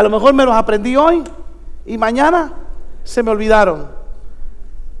 Y a lo mejor me los aprendí hoy y mañana se me olvidaron.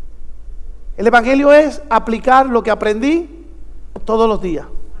 El Evangelio es aplicar lo que aprendí todos los días.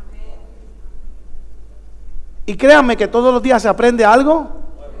 Y créanme que todos los días se aprende algo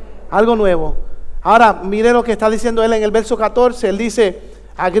nuevo. Ahora, mire lo que está diciendo él en el verso 14. Él dice,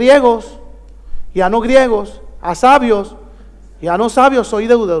 a griegos y a no griegos, a sabios y a no sabios soy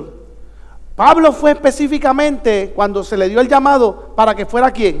deudor. Pablo fue específicamente, cuando se le dio el llamado, ¿para que fuera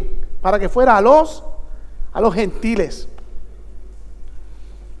quién? Para que fuera a los gentiles.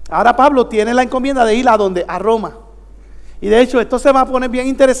 Ahora Pablo tiene la encomienda de ir ¿a dónde? A Roma. Y de hecho esto se va a poner bien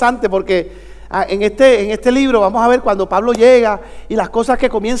interesante porque en este libro vamos a ver cuando Pablo llega y las cosas que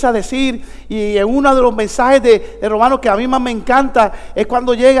comienza a decir. Y en uno de los mensajes de Romanos que a mí más me encanta es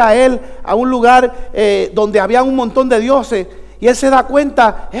cuando llega él a un lugar donde había un montón de dioses. Y él se da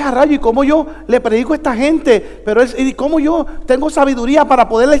cuenta, a rayo, ¿y cómo yo le predico a esta gente? Pero ¿y cómo yo tengo sabiduría para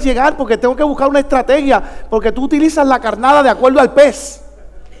poderles llegar? Porque tengo que buscar una estrategia, porque tú utilizas la carnada de acuerdo al pez.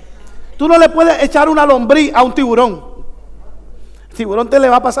 Tú no le puedes echar una lombriz a un tiburón. El tiburón te le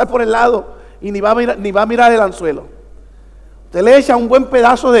va a pasar por el lado y ni va a mirar el anzuelo. Usted le echa un buen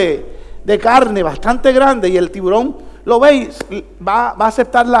pedazo de carne bastante grande y el tiburón lo ve y va a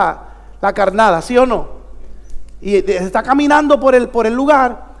aceptar la carnada, ¿sí o no? Y está caminando por el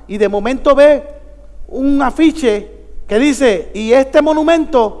lugar y de momento ve un afiche que dice, y este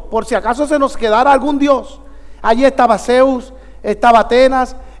monumento, por si acaso se nos quedara algún dios. Allí estaba Zeus, estaba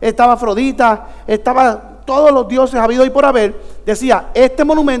Atenas, estaba Afrodita, estaba todos los dioses habidos y por haber. Decía, este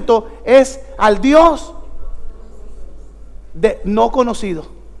monumento es al Dios no conocido.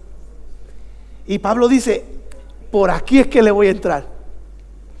 Y Pablo dice, por aquí es que le voy a entrar.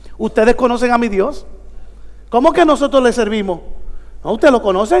 ¿Ustedes conocen a mi Dios? ¿Cómo que nosotros le servimos? ¿No? ¿Ustedes lo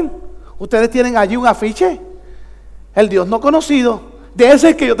conocen? Ustedes tienen allí un afiche. El Dios no conocido. De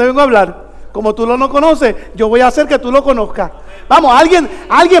ese es que yo te vengo a hablar. como tú lo no conoces, yo voy a hacer que tú lo conozcas. Vamos,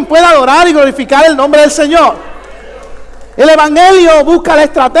 alguien puede adorar y glorificar el nombre del Señor. El Evangelio busca la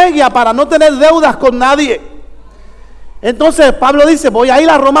estrategia para no tener deudas con nadie. Entonces Pablo dice, voy a ir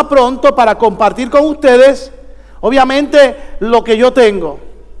a Roma pronto para compartir con ustedes, obviamente, lo que yo tengo.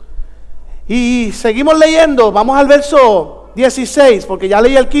 Y seguimos leyendo, vamos al verso 16, porque ya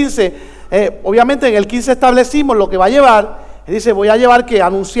leí el 15. Obviamente en el 15 establecimos lo que va a llevar. Dice, voy a llevar que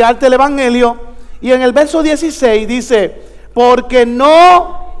anunciarte el Evangelio. Y en el verso 16 dice, porque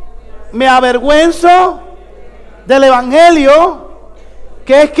no me avergüenzo del Evangelio,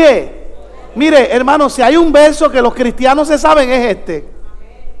 que es que, mire hermano, si hay un verso que los cristianos se saben es este.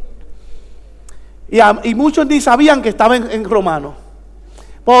 Y muchos ni sabían que estaba en Romanos.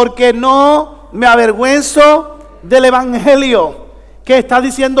 Porque no me avergüenzo del Evangelio. ¿Qué está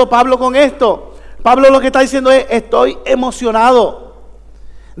diciendo Pablo con esto? Pablo lo que está diciendo es, estoy emocionado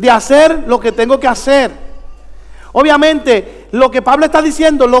de hacer lo que tengo que hacer. Obviamente, lo que Pablo está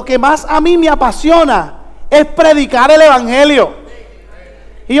diciendo, lo que más a mí me apasiona es predicar el Evangelio.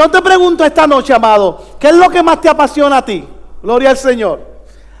 Y yo te pregunto esta noche, amado, ¿qué es lo que más te apasiona a ti? Gloria al Señor.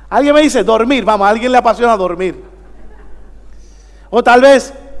 Alguien me dice, dormir. Vamos, a alguien le apasiona dormir. O tal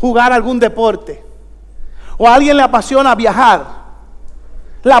vez jugar algún deporte. O a alguien le apasiona viajar.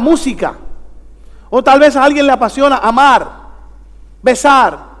 La música. O tal vez a alguien le apasiona amar,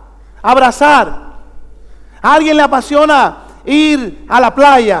 besar, abrazar. A alguien le apasiona ir a la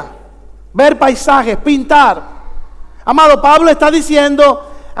playa, ver paisajes, pintar. Amado, Pablo está diciendo,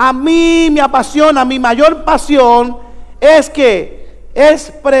 a mí me apasiona, mi mayor pasión es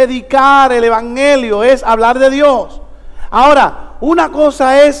predicar el Evangelio, es hablar de Dios. Ahora, una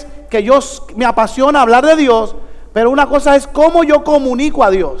cosa es que me apasiona hablar de Dios, pero una cosa es cómo yo comunico a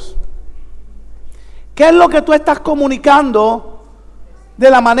Dios. ¿Qué es lo que tú estás comunicando de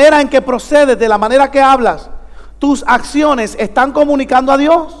la manera en que procedes, de la manera que hablas? ¿Tus acciones están comunicando a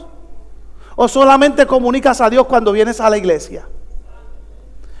Dios? ¿O solamente comunicas a Dios cuando vienes a la iglesia?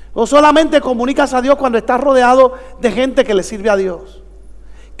 ¿O solamente comunicas a Dios cuando estás rodeado de gente que le sirve a Dios?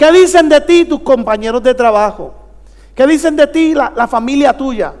 ¿Qué dicen de ti tus compañeros de trabajo? ¿Qué dicen de ti la familia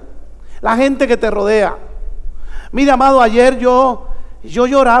tuya? La gente que te rodea. Mira, amado, ayer yo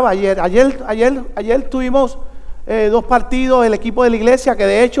lloraba. Ayer tuvimos 2 partidos, el equipo de la iglesia, que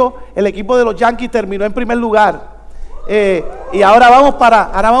de hecho el equipo de los Yankees terminó en primer lugar. Y ahora vamos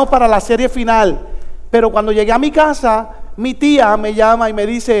para la serie final. Pero cuando llegué a mi casa, mi tía me llama y me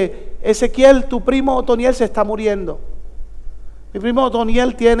dice, Ezequiel, tu primo Otoniel se está muriendo. Mi primo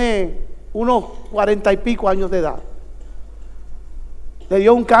Otoniel tiene unos 40 y pico años de edad. Le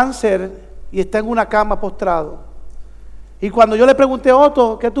dio un cáncer y está en una cama postrado. Y cuando yo le pregunté,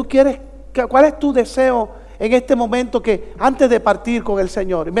 Otto, ¿qué tú quieres? ¿Cuál es tu deseo en este momento que antes de partir con el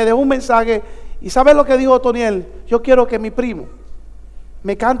Señor? Y me dejó un mensaje. ¿Y sabes lo que dijo Otoniel? Yo quiero que mi primo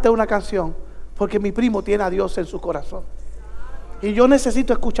me cante una canción, porque mi primo tiene a Dios en su corazón. Y yo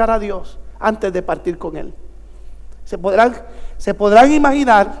necesito escuchar a Dios antes de partir con él. Se podrán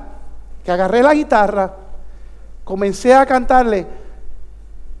imaginar que agarré la guitarra, comencé a cantarle.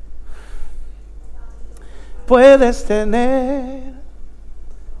 Puedes tener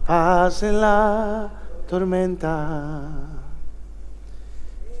paz en la tormenta,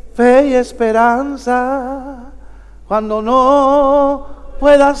 fe y esperanza cuando no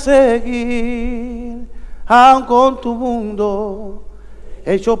puedas seguir, aun con tu mundo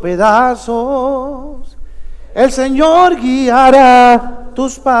hecho pedazos, el Señor guiará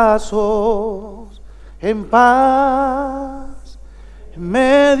tus pasos en paz en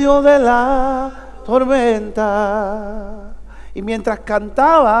medio de la tormenta. Y mientras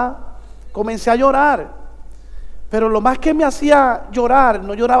cantaba comencé a llorar, pero lo más que me hacía llorar,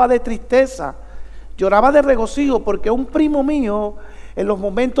 no lloraba de tristeza, lloraba de regocijo, porque un primo mío en los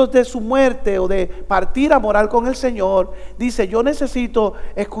momentos de su muerte o de partir a morar con el Señor, dice, yo necesito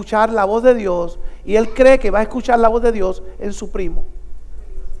escuchar la voz de Dios, y él cree que va a escuchar la voz de Dios en su primo.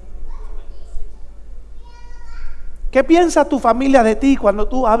 ¿Qué piensa tu familia de ti cuando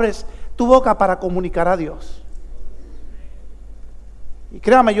tú abres tu boca para comunicar a Dios? Y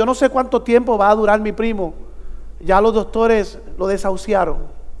créame, yo no sé cuánto tiempo va a durar mi primo. Ya los doctores lo desahuciaron,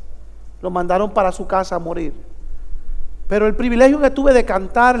 lo mandaron para su casa a morir. Pero el privilegio que tuve de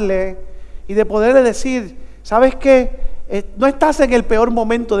cantarle y de poderle decir, ¿sabes qué? No estás en el peor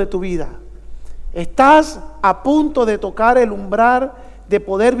momento de tu vida. Estás a punto de tocar el umbral de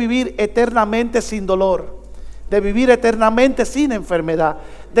poder vivir eternamente sin dolor, de vivir eternamente sin enfermedad,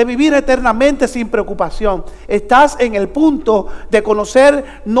 de vivir eternamente sin preocupación. Estás en el punto de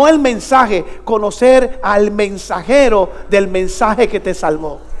conocer no el mensaje, conocer al mensajero del mensaje que te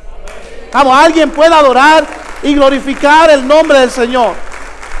salvó. Vamos, alguien puede adorar y glorificar el nombre del Señor.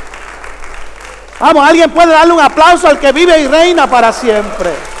 Vamos, alguien puede darle un aplauso al que vive y reina para siempre.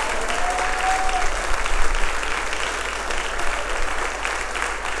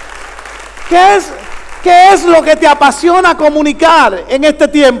 ¿Qué es lo que te apasiona comunicar en este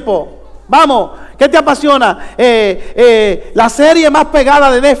tiempo? Vamos, ¿qué te apasiona? La serie más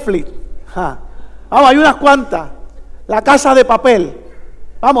pegada de Netflix. Vamos, hay unas cuantas. La Casa de Papel.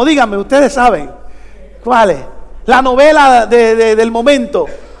 Vamos, díganme, ustedes saben. ¿Cuál es? La novela del momento.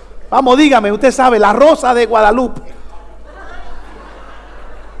 Vamos, dígame, usted sabe, La Rosa de Guadalupe.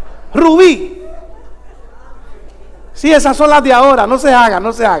 Rubí. Sí, esas son las de ahora, no se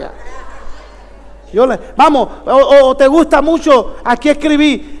haga. Vamos, o te gusta mucho, aquí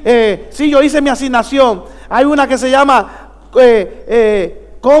escribí, sí, yo hice mi asignación. Hay una que se llama,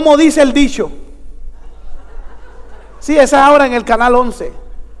 ¿cómo dice el dicho? Sí, esa es ahora en el canal 11.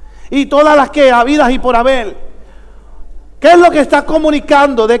 Y todas las que habidas y por haber. ¿Qué es lo que estás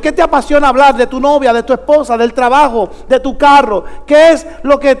comunicando? ¿De qué te apasiona hablar? ¿De tu novia, de tu esposa, del trabajo, de tu carro? ¿Qué es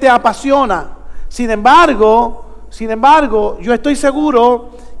lo que te apasiona? Sin embargo, yo estoy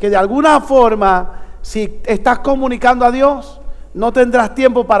seguro que de alguna forma, si estás comunicando a Dios, no tendrás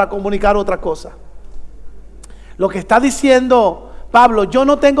tiempo para comunicar otra cosa. Lo que está diciendo Pablo, yo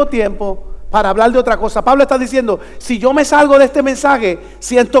no tengo tiempo para hablar de otra cosa. Pablo está diciendo, si yo me salgo de este mensaje,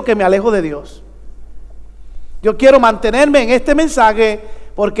 siento que me alejo de Dios. Yo quiero mantenerme en este mensaje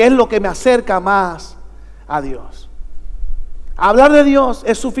porque es lo que me acerca más a Dios. Hablar de Dios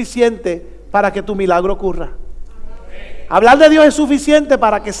es suficiente para que tu milagro ocurra. Hablar de Dios es suficiente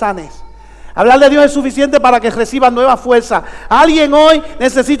para que sanes. Hablar de Dios es suficiente para que recibas nuevas fuerzas. Alguien hoy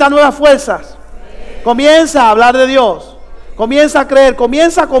necesita nuevas fuerzas. Comienza a hablar de Dios. Comienza a creer.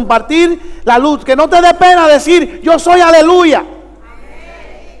 Comienza a compartir la luz. Que no te dé pena decir, yo soy aleluya.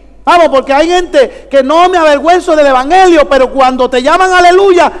 Vamos, porque hay gente que no me avergüenzo del evangelio, pero cuando te llaman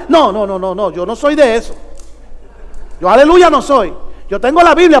aleluya, no, yo no soy de eso. Yo aleluya no soy. Yo tengo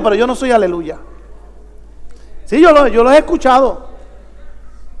la Biblia, pero yo no soy aleluya. Sí, yo lo he escuchado.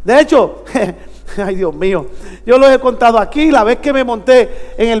 De hecho, ay Dios mío, yo lo he contado aquí. La vez que me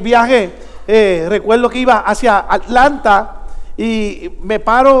monté en el viaje, recuerdo que iba hacia Atlanta y me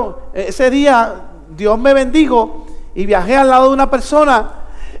paro, ese día Dios me bendijo y viajé al lado de una persona.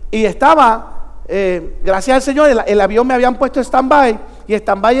 Y estaba, gracias al Señor, el avión me habían puesto stand-by. Y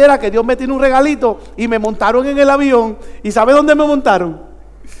stand-by era que Dios me tiene un regalito. Y me montaron en el avión. ¿Y sabe dónde me montaron?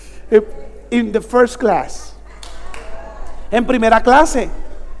 In the first class. En primera clase.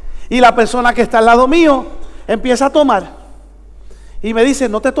 Y la persona que está al lado mío empieza a tomar. Y me dice,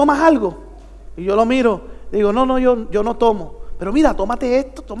 ¿no te tomas algo? Y yo lo miro. Digo, no, yo no tomo. Pero mira, tómate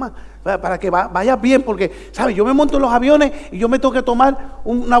esto, toma, para que vayas bien, porque, ¿sabes? Yo me monto en los aviones y yo me tengo que tomar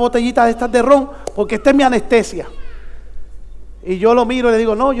una botellita de estas de ron, porque esta es mi anestesia. Y yo lo miro y le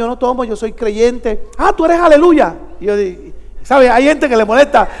digo, no, yo no tomo, yo soy creyente. Ah, tú eres aleluya. Y yo digo, ¿sabes? Hay gente que le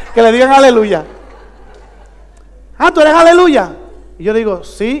molesta que le digan aleluya. Ah, tú eres aleluya. Y yo digo,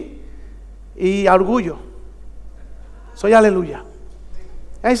 sí, y a orgullo, soy aleluya.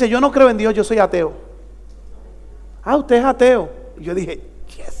 Él dice, yo no creo en Dios, yo soy ateo. Ah, usted es ateo. Y yo dije,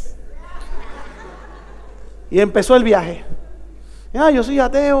 yes. Y empezó el viaje. Ah, yo soy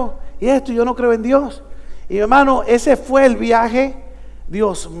ateo y esto, yo no creo en Dios. Y hermano, ese fue el viaje,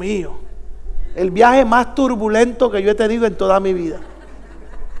 Dios mío, el viaje más turbulento que yo he tenido en toda mi vida.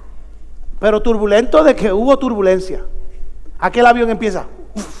 Pero turbulento de que hubo turbulencia. Aquel avión empieza.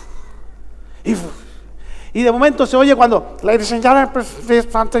 Y de momento se oye cuando, ladies and gentlemen, please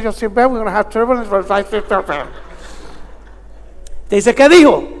plant your seatbelt, we're going to have turbulence. Te dice, ¿qué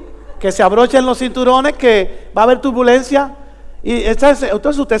dijo? Que se abrochen los cinturones, que va a haber turbulencia. Y entonces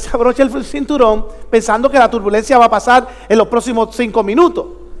usted se abrocha el cinturón pensando que la turbulencia va a pasar en los próximos 5 minutos.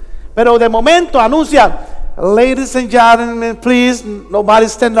 Pero de momento anuncia, ladies and gentlemen, please, nobody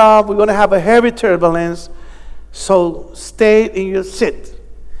stand up, we're going to have a heavy turbulence. So stay in your seat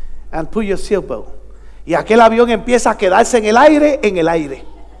and put your seatbelt. Y aquel avión empieza a quedarse en el aire.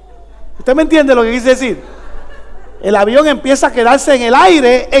 ¿Usted me entiende lo que quise decir? El avión empieza a quedarse en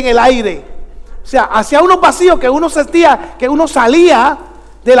el aire. O sea, hacía unos vacíos que uno sentía que uno salía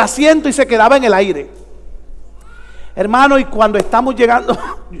del asiento y se quedaba en el aire. Hermano, y cuando estamos llegando,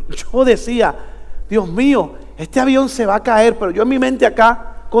 yo decía, Dios mío, este avión se va a caer, pero yo en mi mente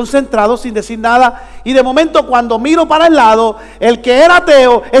acá, concentrado, sin decir nada, y de momento cuando miro para el lado, el que era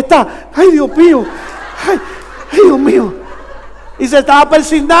ateo está, ay Dios mío, ay Dios mío, y se estaba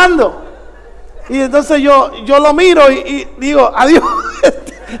persignando. Y entonces yo lo miro y digo, adiós.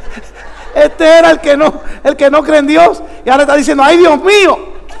 Este era el que no cree en Dios. Y ahora está diciendo, ay Dios mío.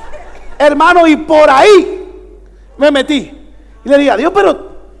 hermano, y por ahí me metí. Y le dije, Dios,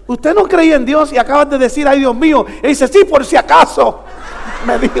 pero usted no creía en Dios y acabas de decir, ay Dios mío. Y dice, sí, por si acaso,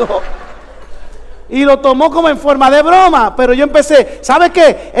 me dijo. Y lo tomó como en forma de broma. Pero yo empecé, ¿sabe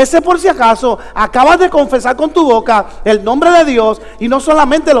qué? Ese por si acaso, acabas de confesar con tu boca el nombre de Dios. Y no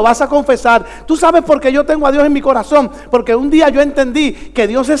solamente lo vas a confesar. Tú sabes por qué yo tengo a Dios en mi corazón. Porque un día yo entendí que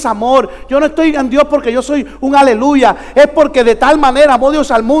Dios es amor. Yo no estoy en Dios porque yo soy un aleluya. Es porque de tal manera amó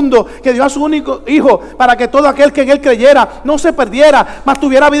Dios al mundo, que dio a su único hijo, para que todo aquel que en él creyera no se perdiera, mas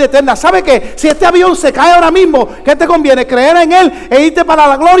tuviera vida eterna. ¿Sabe qué? Si este avión se cae ahora mismo, ¿qué te conviene? ¿Creer en él e irte para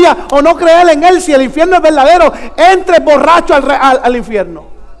la gloria, o no creer en él? Si el infierno es verdadero, entre borracho al infierno.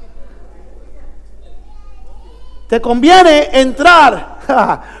 Te conviene entrar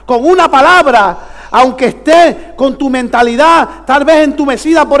con una palabra, aunque esté con tu mentalidad tal vez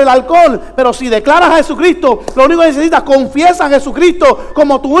entumecida por el alcohol. Pero si declaras a Jesucristo, lo único que necesitas, confiesa a Jesucristo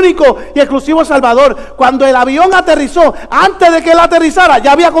como tu único y exclusivo Salvador. Cuando el avión aterrizó, antes de que él aterrizara,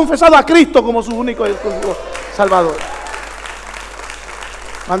 ya había confesado a Cristo como su único y exclusivo Salvador.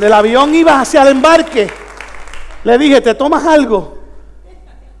 Cuando el avión iba hacia el embarque, le dije, ¿te tomas algo?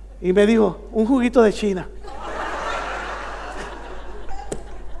 Y me dijo, un juguito de China.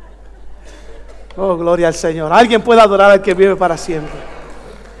 Oh, gloria al Señor. Alguien puede adorar al que vive para siempre.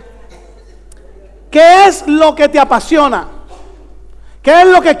 ¿Qué es lo que te apasiona? ¿Qué es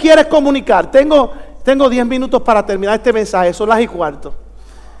lo que quieres comunicar? Tengo 10 minutos para terminar este mensaje. Son las 1:15.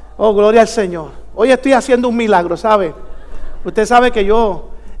 Oh, gloria al Señor. Hoy estoy haciendo un milagro, ¿sabe? Usted sabe que yo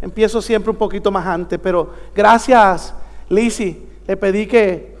empiezo siempre un poquito más antes, pero gracias, Lizzy, le pedí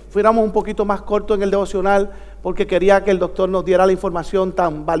que fuéramos un poquito más cortos en el devocional, porque quería que el doctor nos diera la información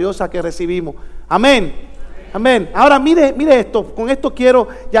tan valiosa que recibimos. Amén. Amén. Ahora mire esto, con esto quiero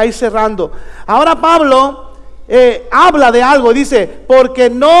ya ir cerrando. Ahora Pablo habla de algo y dice, porque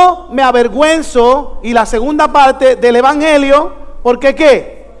no me avergüenzo, y la segunda parte del Evangelio, ¿porque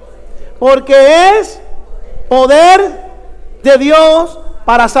qué? Porque es poder de Dios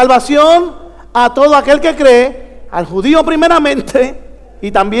para salvación a todo aquel que cree, al judío primeramente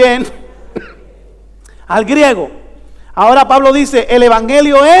y también al griego. Ahora Pablo dice, el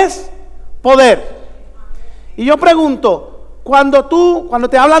Evangelio es poder. Y yo pregunto, cuando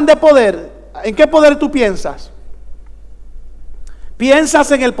te hablan de poder, ¿en qué poder tú piensas?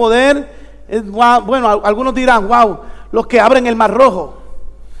 ¿Piensas en el poder? Bueno, algunos dirán, wow, los que abren el mar rojo,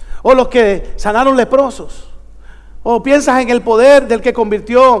 o los que sanaron leprosos. O piensas en el poder del que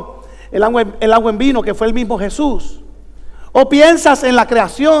convirtió el agua en vino, que fue el mismo Jesús. O piensas en la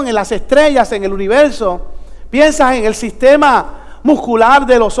creación, en las estrellas, en el universo. Piensas en el sistema muscular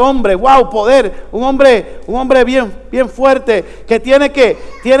de los hombres. Wow, poder. Un hombre bien fuerte, que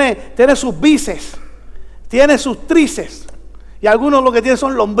tiene sus bíceps, tiene sus tríceps, y algunos lo que tienen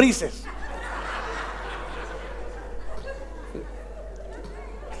son lombrices.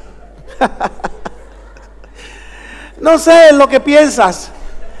 No sé en lo que piensas.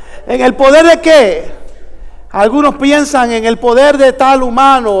 ¿En el poder de qué? Algunos piensan en el poder de tal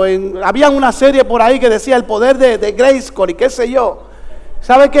humano. Había una serie por ahí que decía el poder de Grayskull y qué sé yo.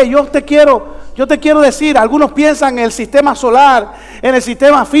 ¿Sabe qué? Yo te quiero decir, algunos piensan en el sistema solar, en el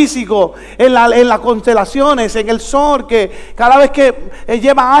sistema físico, en las constelaciones, en el sol, que cada vez que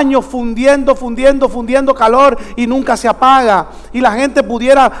lleva años fundiendo calor y nunca se apaga. Y la gente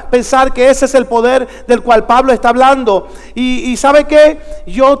pudiera pensar que ese es el poder del cual Pablo está hablando. Y ¿sabe qué?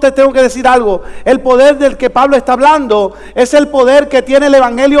 Yo te tengo que decir algo. El poder del que Pablo está hablando es el poder que tiene el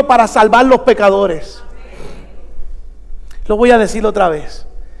Evangelio para salvar los pecadores. Lo voy a decir otra vez.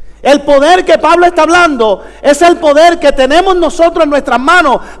 El poder que Pablo está hablando es el poder que tenemos nosotros en nuestras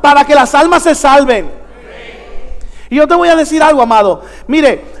manos para que las almas se salven. Y yo te voy a decir algo, amado.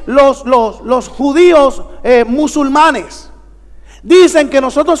 Mire, los judíos musulmanes dicen que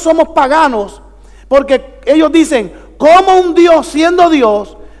nosotros somos paganos, porque ellos dicen, ¿cómo un Dios siendo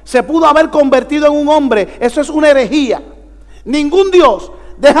Dios se pudo haber convertido en un hombre? Eso es una herejía. Ningún Dios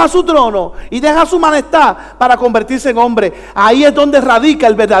deja su trono y deja su majestad para convertirse en hombre. Ahí es donde radica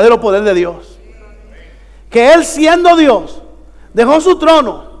el verdadero poder de Dios. Que Él, siendo Dios, dejó su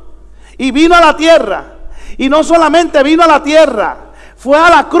trono y vino a la tierra. Y no solamente vino a la tierra, fue a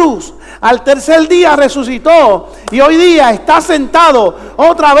la cruz. Al tercer día resucitó y hoy día está sentado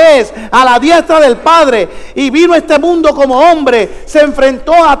otra vez a la diestra del Padre. Y vino a este mundo como hombre, se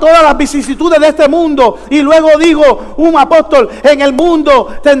enfrentó a todas las vicisitudes de este mundo. Y luego dijo un apóstol, en el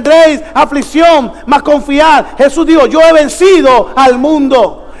mundo tendréis aflicción, mas confiad. Jesús dijo, yo he vencido al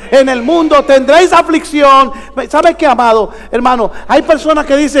mundo. en el mundo tendréis aflicción. ¿Sabes qué, amado hermano? Hay personas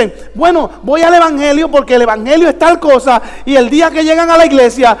que dicen, bueno, voy al evangelio porque el evangelio es tal cosa, y el día que llegan a la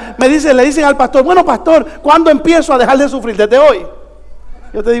iglesia le dicen al pastor, bueno, pastor, ¿cuándo empiezo a dejar de sufrir? Desde hoy.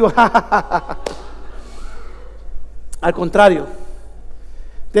 Yo te digo, al contrario,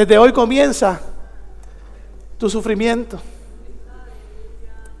 desde hoy comienza tu sufrimiento.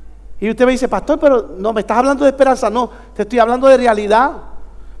 Y usted me dice, pastor, pero no, me estás hablando de esperanza. No, te estoy hablando de realidad.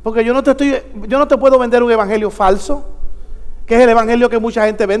 Porque yo no te puedo vender un evangelio falso, que es el evangelio que mucha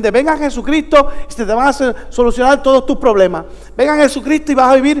gente vende. Ven a Jesucristo y se te van a solucionar todos tus problemas. Ven a Jesucristo y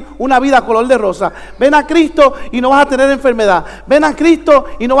vas a vivir una vida color de rosa. Ven a Cristo y no vas a tener enfermedad. Ven a Cristo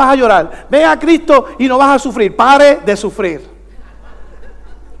y no vas a llorar. Ven a Cristo y no vas a sufrir. Pare de sufrir.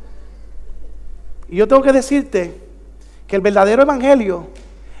 Y yo tengo que decirte que el verdadero evangelio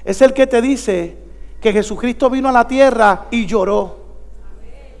es el que te dice que Jesucristo vino a la tierra y lloró.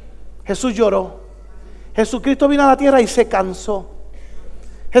 Jesús lloró. Jesucristo vino a la tierra y se cansó.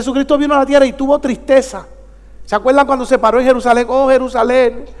 Jesucristo vino a la tierra y tuvo tristeza. ¿Se acuerdan cuando se paró en Jerusalén? Oh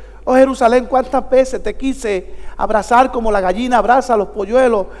Jerusalén, oh Jerusalén, cuántas veces te quise abrazar como la gallina abraza a los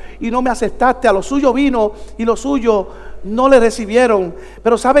polluelos y no me aceptaste. A lo suyo vino y lo suyo no le recibieron.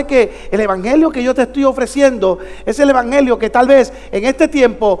 Pero sabe que el evangelio que yo te estoy ofreciendo es el evangelio que tal vez en este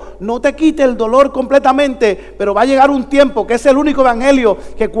tiempo no te quite el dolor completamente, pero va a llegar un tiempo que es el único evangelio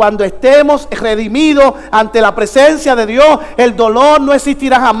que cuando estemos redimidos ante la presencia de Dios, el dolor no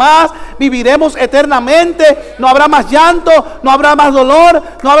existirá jamás, viviremos eternamente, no habrá más llanto, no habrá más dolor,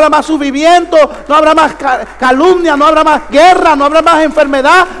 no habrá más sufrimiento, no habrá más calumnia, no habrá más guerra, no habrá más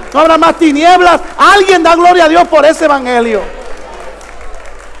enfermedad, no habrá más tinieblas. Alguien da gloria a Dios por ese evangelio.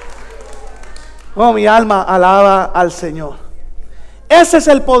 Oh, mi alma alaba al Señor. Ese es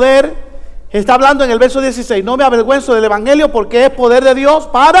el poder. Está hablando en el verso 16. No me avergüenzo del evangelio porque es poder de Dios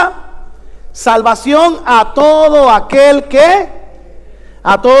para salvación a todo aquel que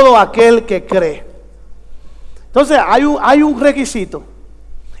cree. Entonces hay un requisito.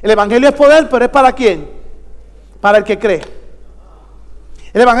 El evangelio es poder, pero es para quién? Para el que cree.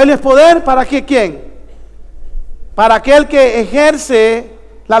 El evangelio es poder para quién? Para aquel que ejerce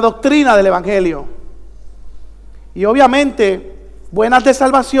la doctrina del evangelio. Y obviamente buenas de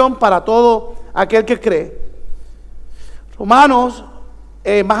salvación para todo aquel que cree. Romanos,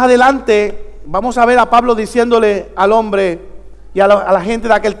 más adelante vamos a ver a Pablo diciéndole al hombre y a la gente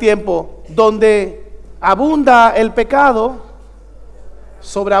de aquel tiempo: donde abunda el pecado,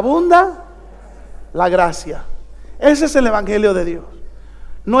 sobreabunda la gracia. Ese es el evangelio de Dios.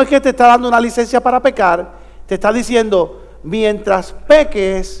 No es que te está dando una licencia para pecar. Te está diciendo, mientras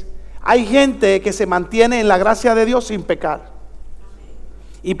peques, hay gente que se mantiene en la gracia de Dios sin pecar.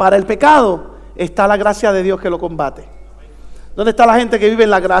 Y para el pecado está la gracia de Dios que lo combate. ¿Dónde está la gente que vive en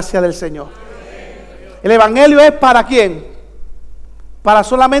la gracia del Señor? ¿El evangelio es para quién? ¿Para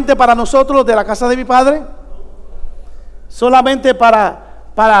solamente para nosotros de la casa de mi padre? ¿Solamente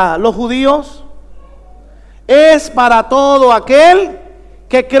para los judíos? Es para todo aquel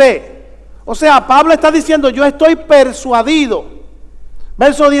que cree. O sea, Pablo está diciendo, yo estoy persuadido.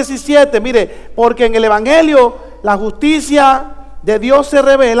 Verso 17, mire, porque en el evangelio la justicia de Dios se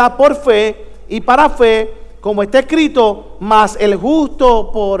revela por fe y para fe, como está escrito, mas el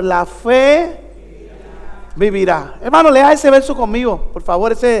justo por la fe vivirá. Hermano, lea ese verso conmigo, por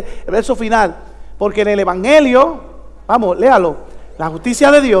favor, el verso final. Porque en el evangelio, vamos, léalo, la justicia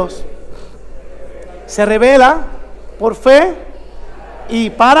de Dios se revela por fe y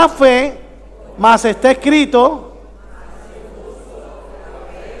para fe, mas está escrito,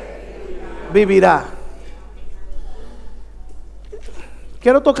 vivirá.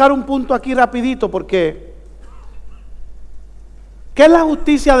 Quiero tocar un punto aquí rapidito porque ¿qué es la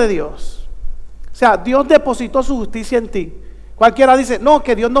justicia de Dios? O sea, Dios depositó su justicia en ti. Cualquiera dice, no,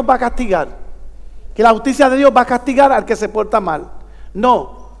 que Dios nos va a castigar, que la justicia de Dios va a castigar al que se porta mal.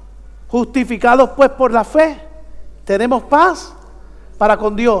 No, justificados pues por la fe, tenemos paz para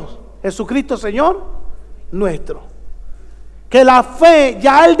con Dios, Jesucristo Señor nuestro. Que la fe,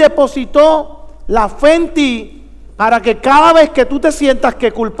 ya Él depositó la fe en ti para que cada vez que tú te sientas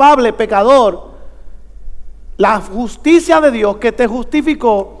que culpable, pecador, la justicia de Dios que te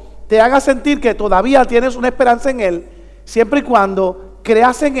justificó te haga sentir que todavía tienes una esperanza en Él, siempre y cuando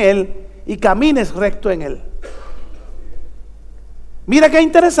creas en Él y camines recto en Él. Mira qué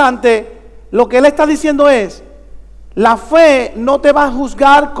interesante, lo que Él está diciendo es, la fe no te va a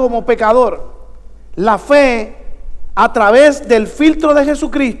juzgar como pecador. La fe, a través del filtro de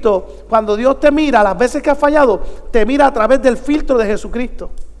Jesucristo, cuando Dios te mira, las veces que has fallado, te mira a través del filtro de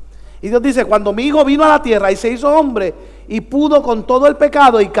Jesucristo. Y Dios dice, cuando mi hijo vino a la tierra y se hizo hombre y pudo con todo el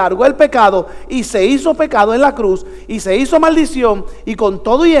pecado y cargó el pecado y se hizo pecado en la cruz y se hizo maldición y con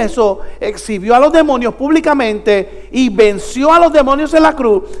todo y eso exhibió a los demonios públicamente y venció a los demonios en la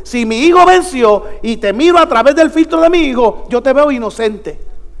cruz. Si mi hijo venció y te miro a través del filtro de mi hijo, yo te veo inocente.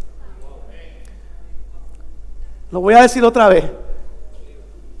 Lo voy a decir otra vez.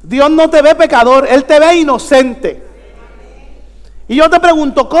 Dios no te ve pecador, Él te ve inocente. Y yo te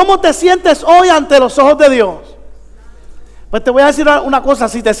pregunto, ¿cómo te sientes hoy ante los ojos de Dios? Pues te voy a decir una cosa,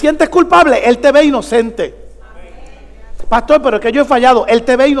 si te sientes culpable, Él te ve inocente. Pastor, pero es que yo he fallado, Él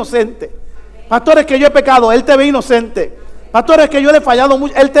te ve inocente. Pastor, es que yo he pecado, Él te ve inocente. Pastor, es que yo le he fallado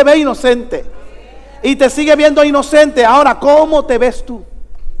mucho, Él te ve inocente. Y te sigue viendo inocente. Ahora, ¿cómo te ves tú?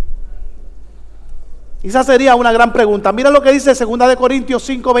 Esa sería una gran pregunta. Mira lo que dice 2 Corintios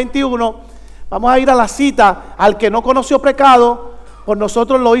 5:21. Vamos a ir a la cita. Al que no conoció pecado, por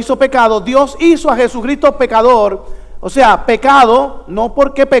nosotros lo hizo pecado. Dios hizo a Jesucristo pecador. O sea, pecado, no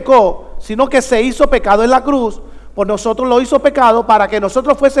porque pecó, sino que se hizo pecado en la cruz. Por nosotros lo hizo pecado para que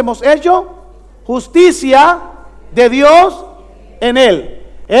nosotros fuésemos hechos justicia de Dios en Él.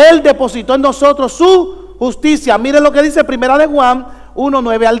 Él depositó en nosotros su justicia. Miren lo que dice 1 Juan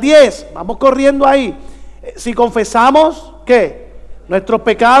 1:9-10. Vamos corriendo ahí. Si confesamos ¿qué? Nuestros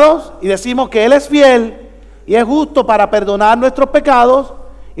pecados y decimos que Él es fiel y es justo para perdonar nuestros pecados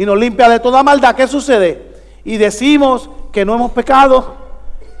y nos limpia de toda maldad, ¿qué sucede? Y decimos que no hemos pecado,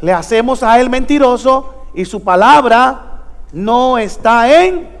 le hacemos a Él mentiroso y su palabra no está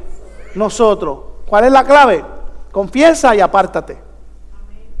en nosotros. ¿Cuál es la clave? Confiesa y apártate.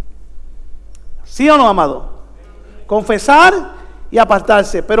 ¿Sí o no, amado? Confesar y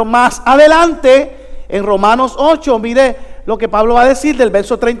apartarse. Pero más adelante, en Romanos 8, mire lo que Pablo va a decir del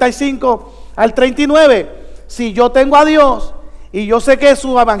verso 35 al 39. Si yo tengo a Dios y yo sé que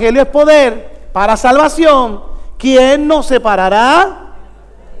su evangelio es poder para salvación, ¿quién nos separará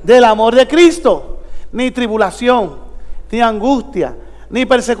del amor de Cristo? Ni tribulación, ni angustia, ni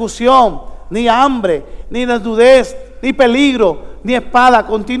persecución, ni hambre, ni desnudez, ni peligro, ni espada.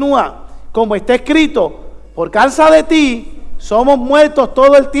 Continúa, como está escrito, por causa de ti somos muertos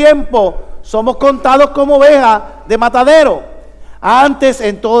todo el tiempo, somos contados como ovejas de matadero. Antes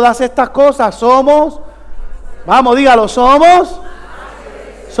en todas estas cosas somos, vamos, dígalo, somos,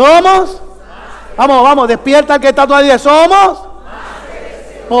 vamos, despierta el que está todavía. Somos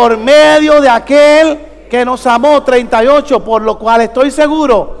por medio de aquel que nos amó. 38, por lo cual estoy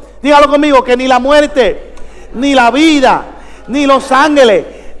seguro, dígalo conmigo, que ni la muerte, ni la vida, ni los ángeles,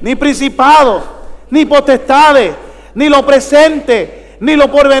 ni principados, ni potestades, ni lo presente, ni lo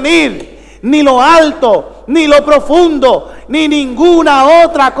porvenir, ni lo alto, ni lo profundo, ni ninguna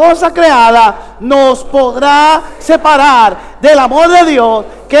otra cosa creada nos podrá separar del amor de Dios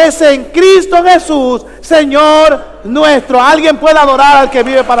que es en Cristo Jesús, Señor nuestro. Alguien puede adorar al que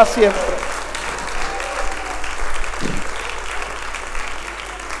vive para siempre.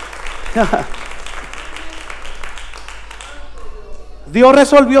 Dios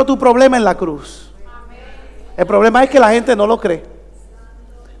resolvió tu problema en la cruz. El problema es que la gente no lo cree.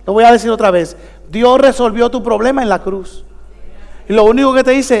 Lo voy a decir otra vez. Dios resolvió tu problema en la cruz. Y lo único que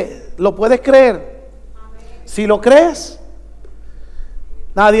te dice, lo puedes creer. Si lo crees,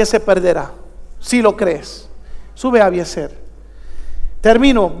 nadie se perderá. Si lo crees. Sube a Abiezer.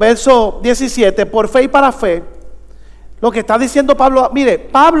 Termino, verso 17. Por fe y para fe. Lo que está diciendo Pablo. Mire,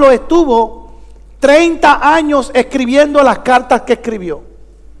 Pablo estuvo 30 años escribiendo las cartas que escribió.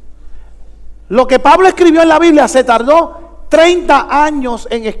 Lo que Pablo escribió en la Biblia se tardó 30 años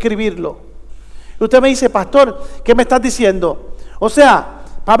en escribirlo. Y usted me dice, pastor, ¿qué me estás diciendo? O sea,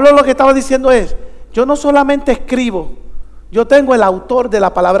 Pablo lo que estaba diciendo es, yo no solamente escribo, yo tengo el autor de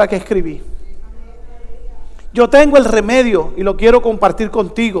la palabra que escribí. Yo tengo el remedio y lo quiero compartir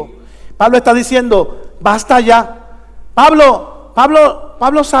contigo. Pablo está diciendo, basta ya.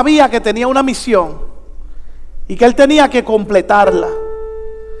 Pablo sabía que tenía una misión y que él tenía que completarla.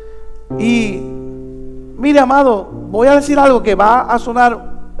 Y mire, amado, voy a decir algo que va a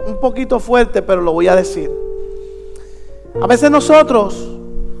sonar un poquito fuerte, pero lo voy a decir. A veces nosotros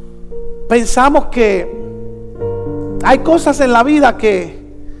pensamos que hay cosas en la vida que,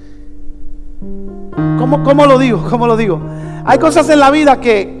 ¿cómo lo digo? Hay cosas en la vida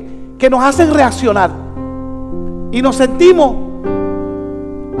que nos hacen reaccionar y nos sentimos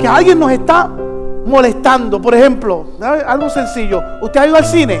que alguien nos está molestando. Por ejemplo, algo sencillo, ¿usted ha ido al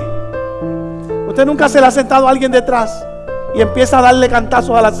cine? Usted nunca se le ha sentado a alguien detrás y empieza a darle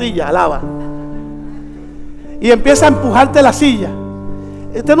cantazos a la silla, alaba, y empieza a empujarte la silla.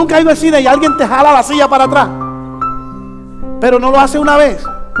 Usted nunca ha ido al cine y alguien te jala la silla para atrás, pero no lo hace una vez,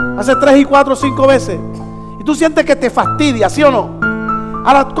 hace 3 y 4 o 5 veces, y tú sientes que te fastidia, ¿sí o no?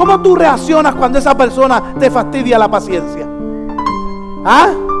 Ahora, ¿cómo tú reaccionas cuando esa persona te fastidia la paciencia? ¿Ah?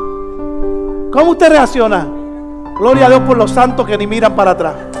 ¿Cómo usted reacciona? Gloria a Dios por los santos que ni miran para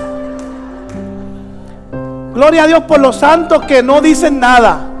atrás. Gloria a Dios por los santos que no dicen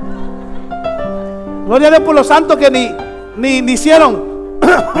nada. Gloria a Dios por los santos que ni hicieron.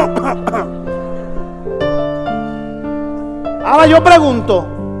 Ahora yo pregunto,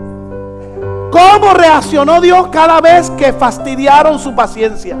 ¿cómo reaccionó Dios cada vez que fastidiaron su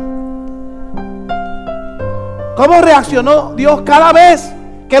paciencia? ¿Cómo reaccionó Dios cada vez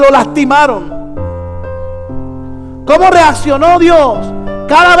que lo lastimaron? ¿Cómo reaccionó Dios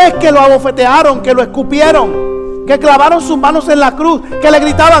cada vez que lo abofetearon, que lo escupieron, que clavaron sus manos en la cruz, que le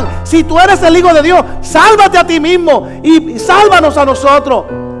gritaban: si tú eres el Hijo de Dios, sálvate a ti mismo y sálvanos a nosotros?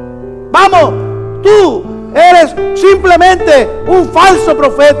 Vamos, tú eres simplemente un falso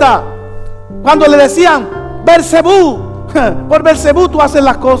profeta. Cuando le decían: Beelzebú, por Beelzebú tú haces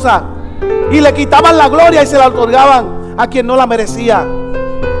las cosas, y le quitaban la gloria y se la otorgaban a quien no la merecía.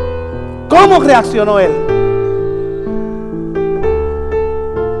 ¿Cómo reaccionó él?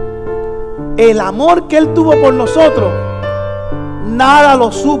 El amor que él tuvo por nosotros, nada lo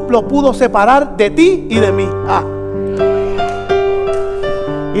pudo separar de ti y de mí.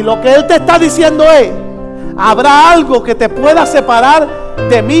 Y lo que él te está diciendo es: ¿habrá algo que te pueda separar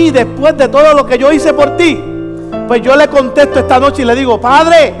de mí después de todo lo que yo hice por ti? Pues yo le contesto esta noche y le digo: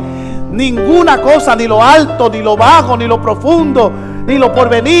 Padre, ninguna cosa, ni lo alto, ni lo bajo, ni lo profundo, ni lo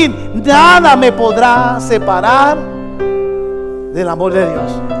porvenir, nada me podrá separar del amor de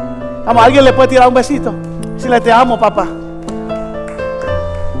Dios. Vamos, ¿alguien le puede tirar un besito? Si le: te amo, papá.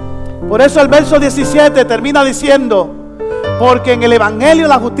 Por eso el verso 17 termina diciendo: porque en el Evangelio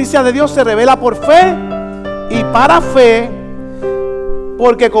la justicia de Dios se revela por fe y para fe,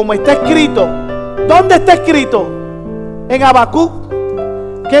 porque como está escrito. ¿Dónde está escrito? En Habacuc.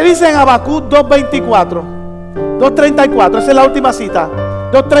 ¿Qué dice en Habacuc 2:24? 2:34, esa es la última cita.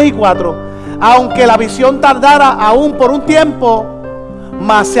 2:3 y 4. Aunque la visión tardara aún por un tiempo,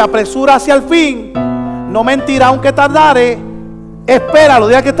 mas se apresura hacia el fin, no mentirá aunque tardare. Espéralo,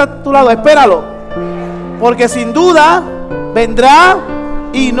 diga que está a tu lado: espéralo, porque sin duda vendrá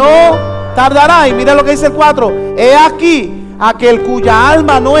y no tardará. Y mira lo que dice el 4: he aquí, aquel cuya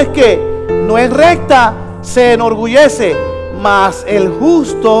alma no es recta, se enorgullece, mas el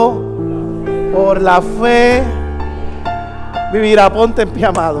justo por la fe vivirá. Ponte en pie,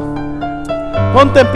 amado. Ponte en pie.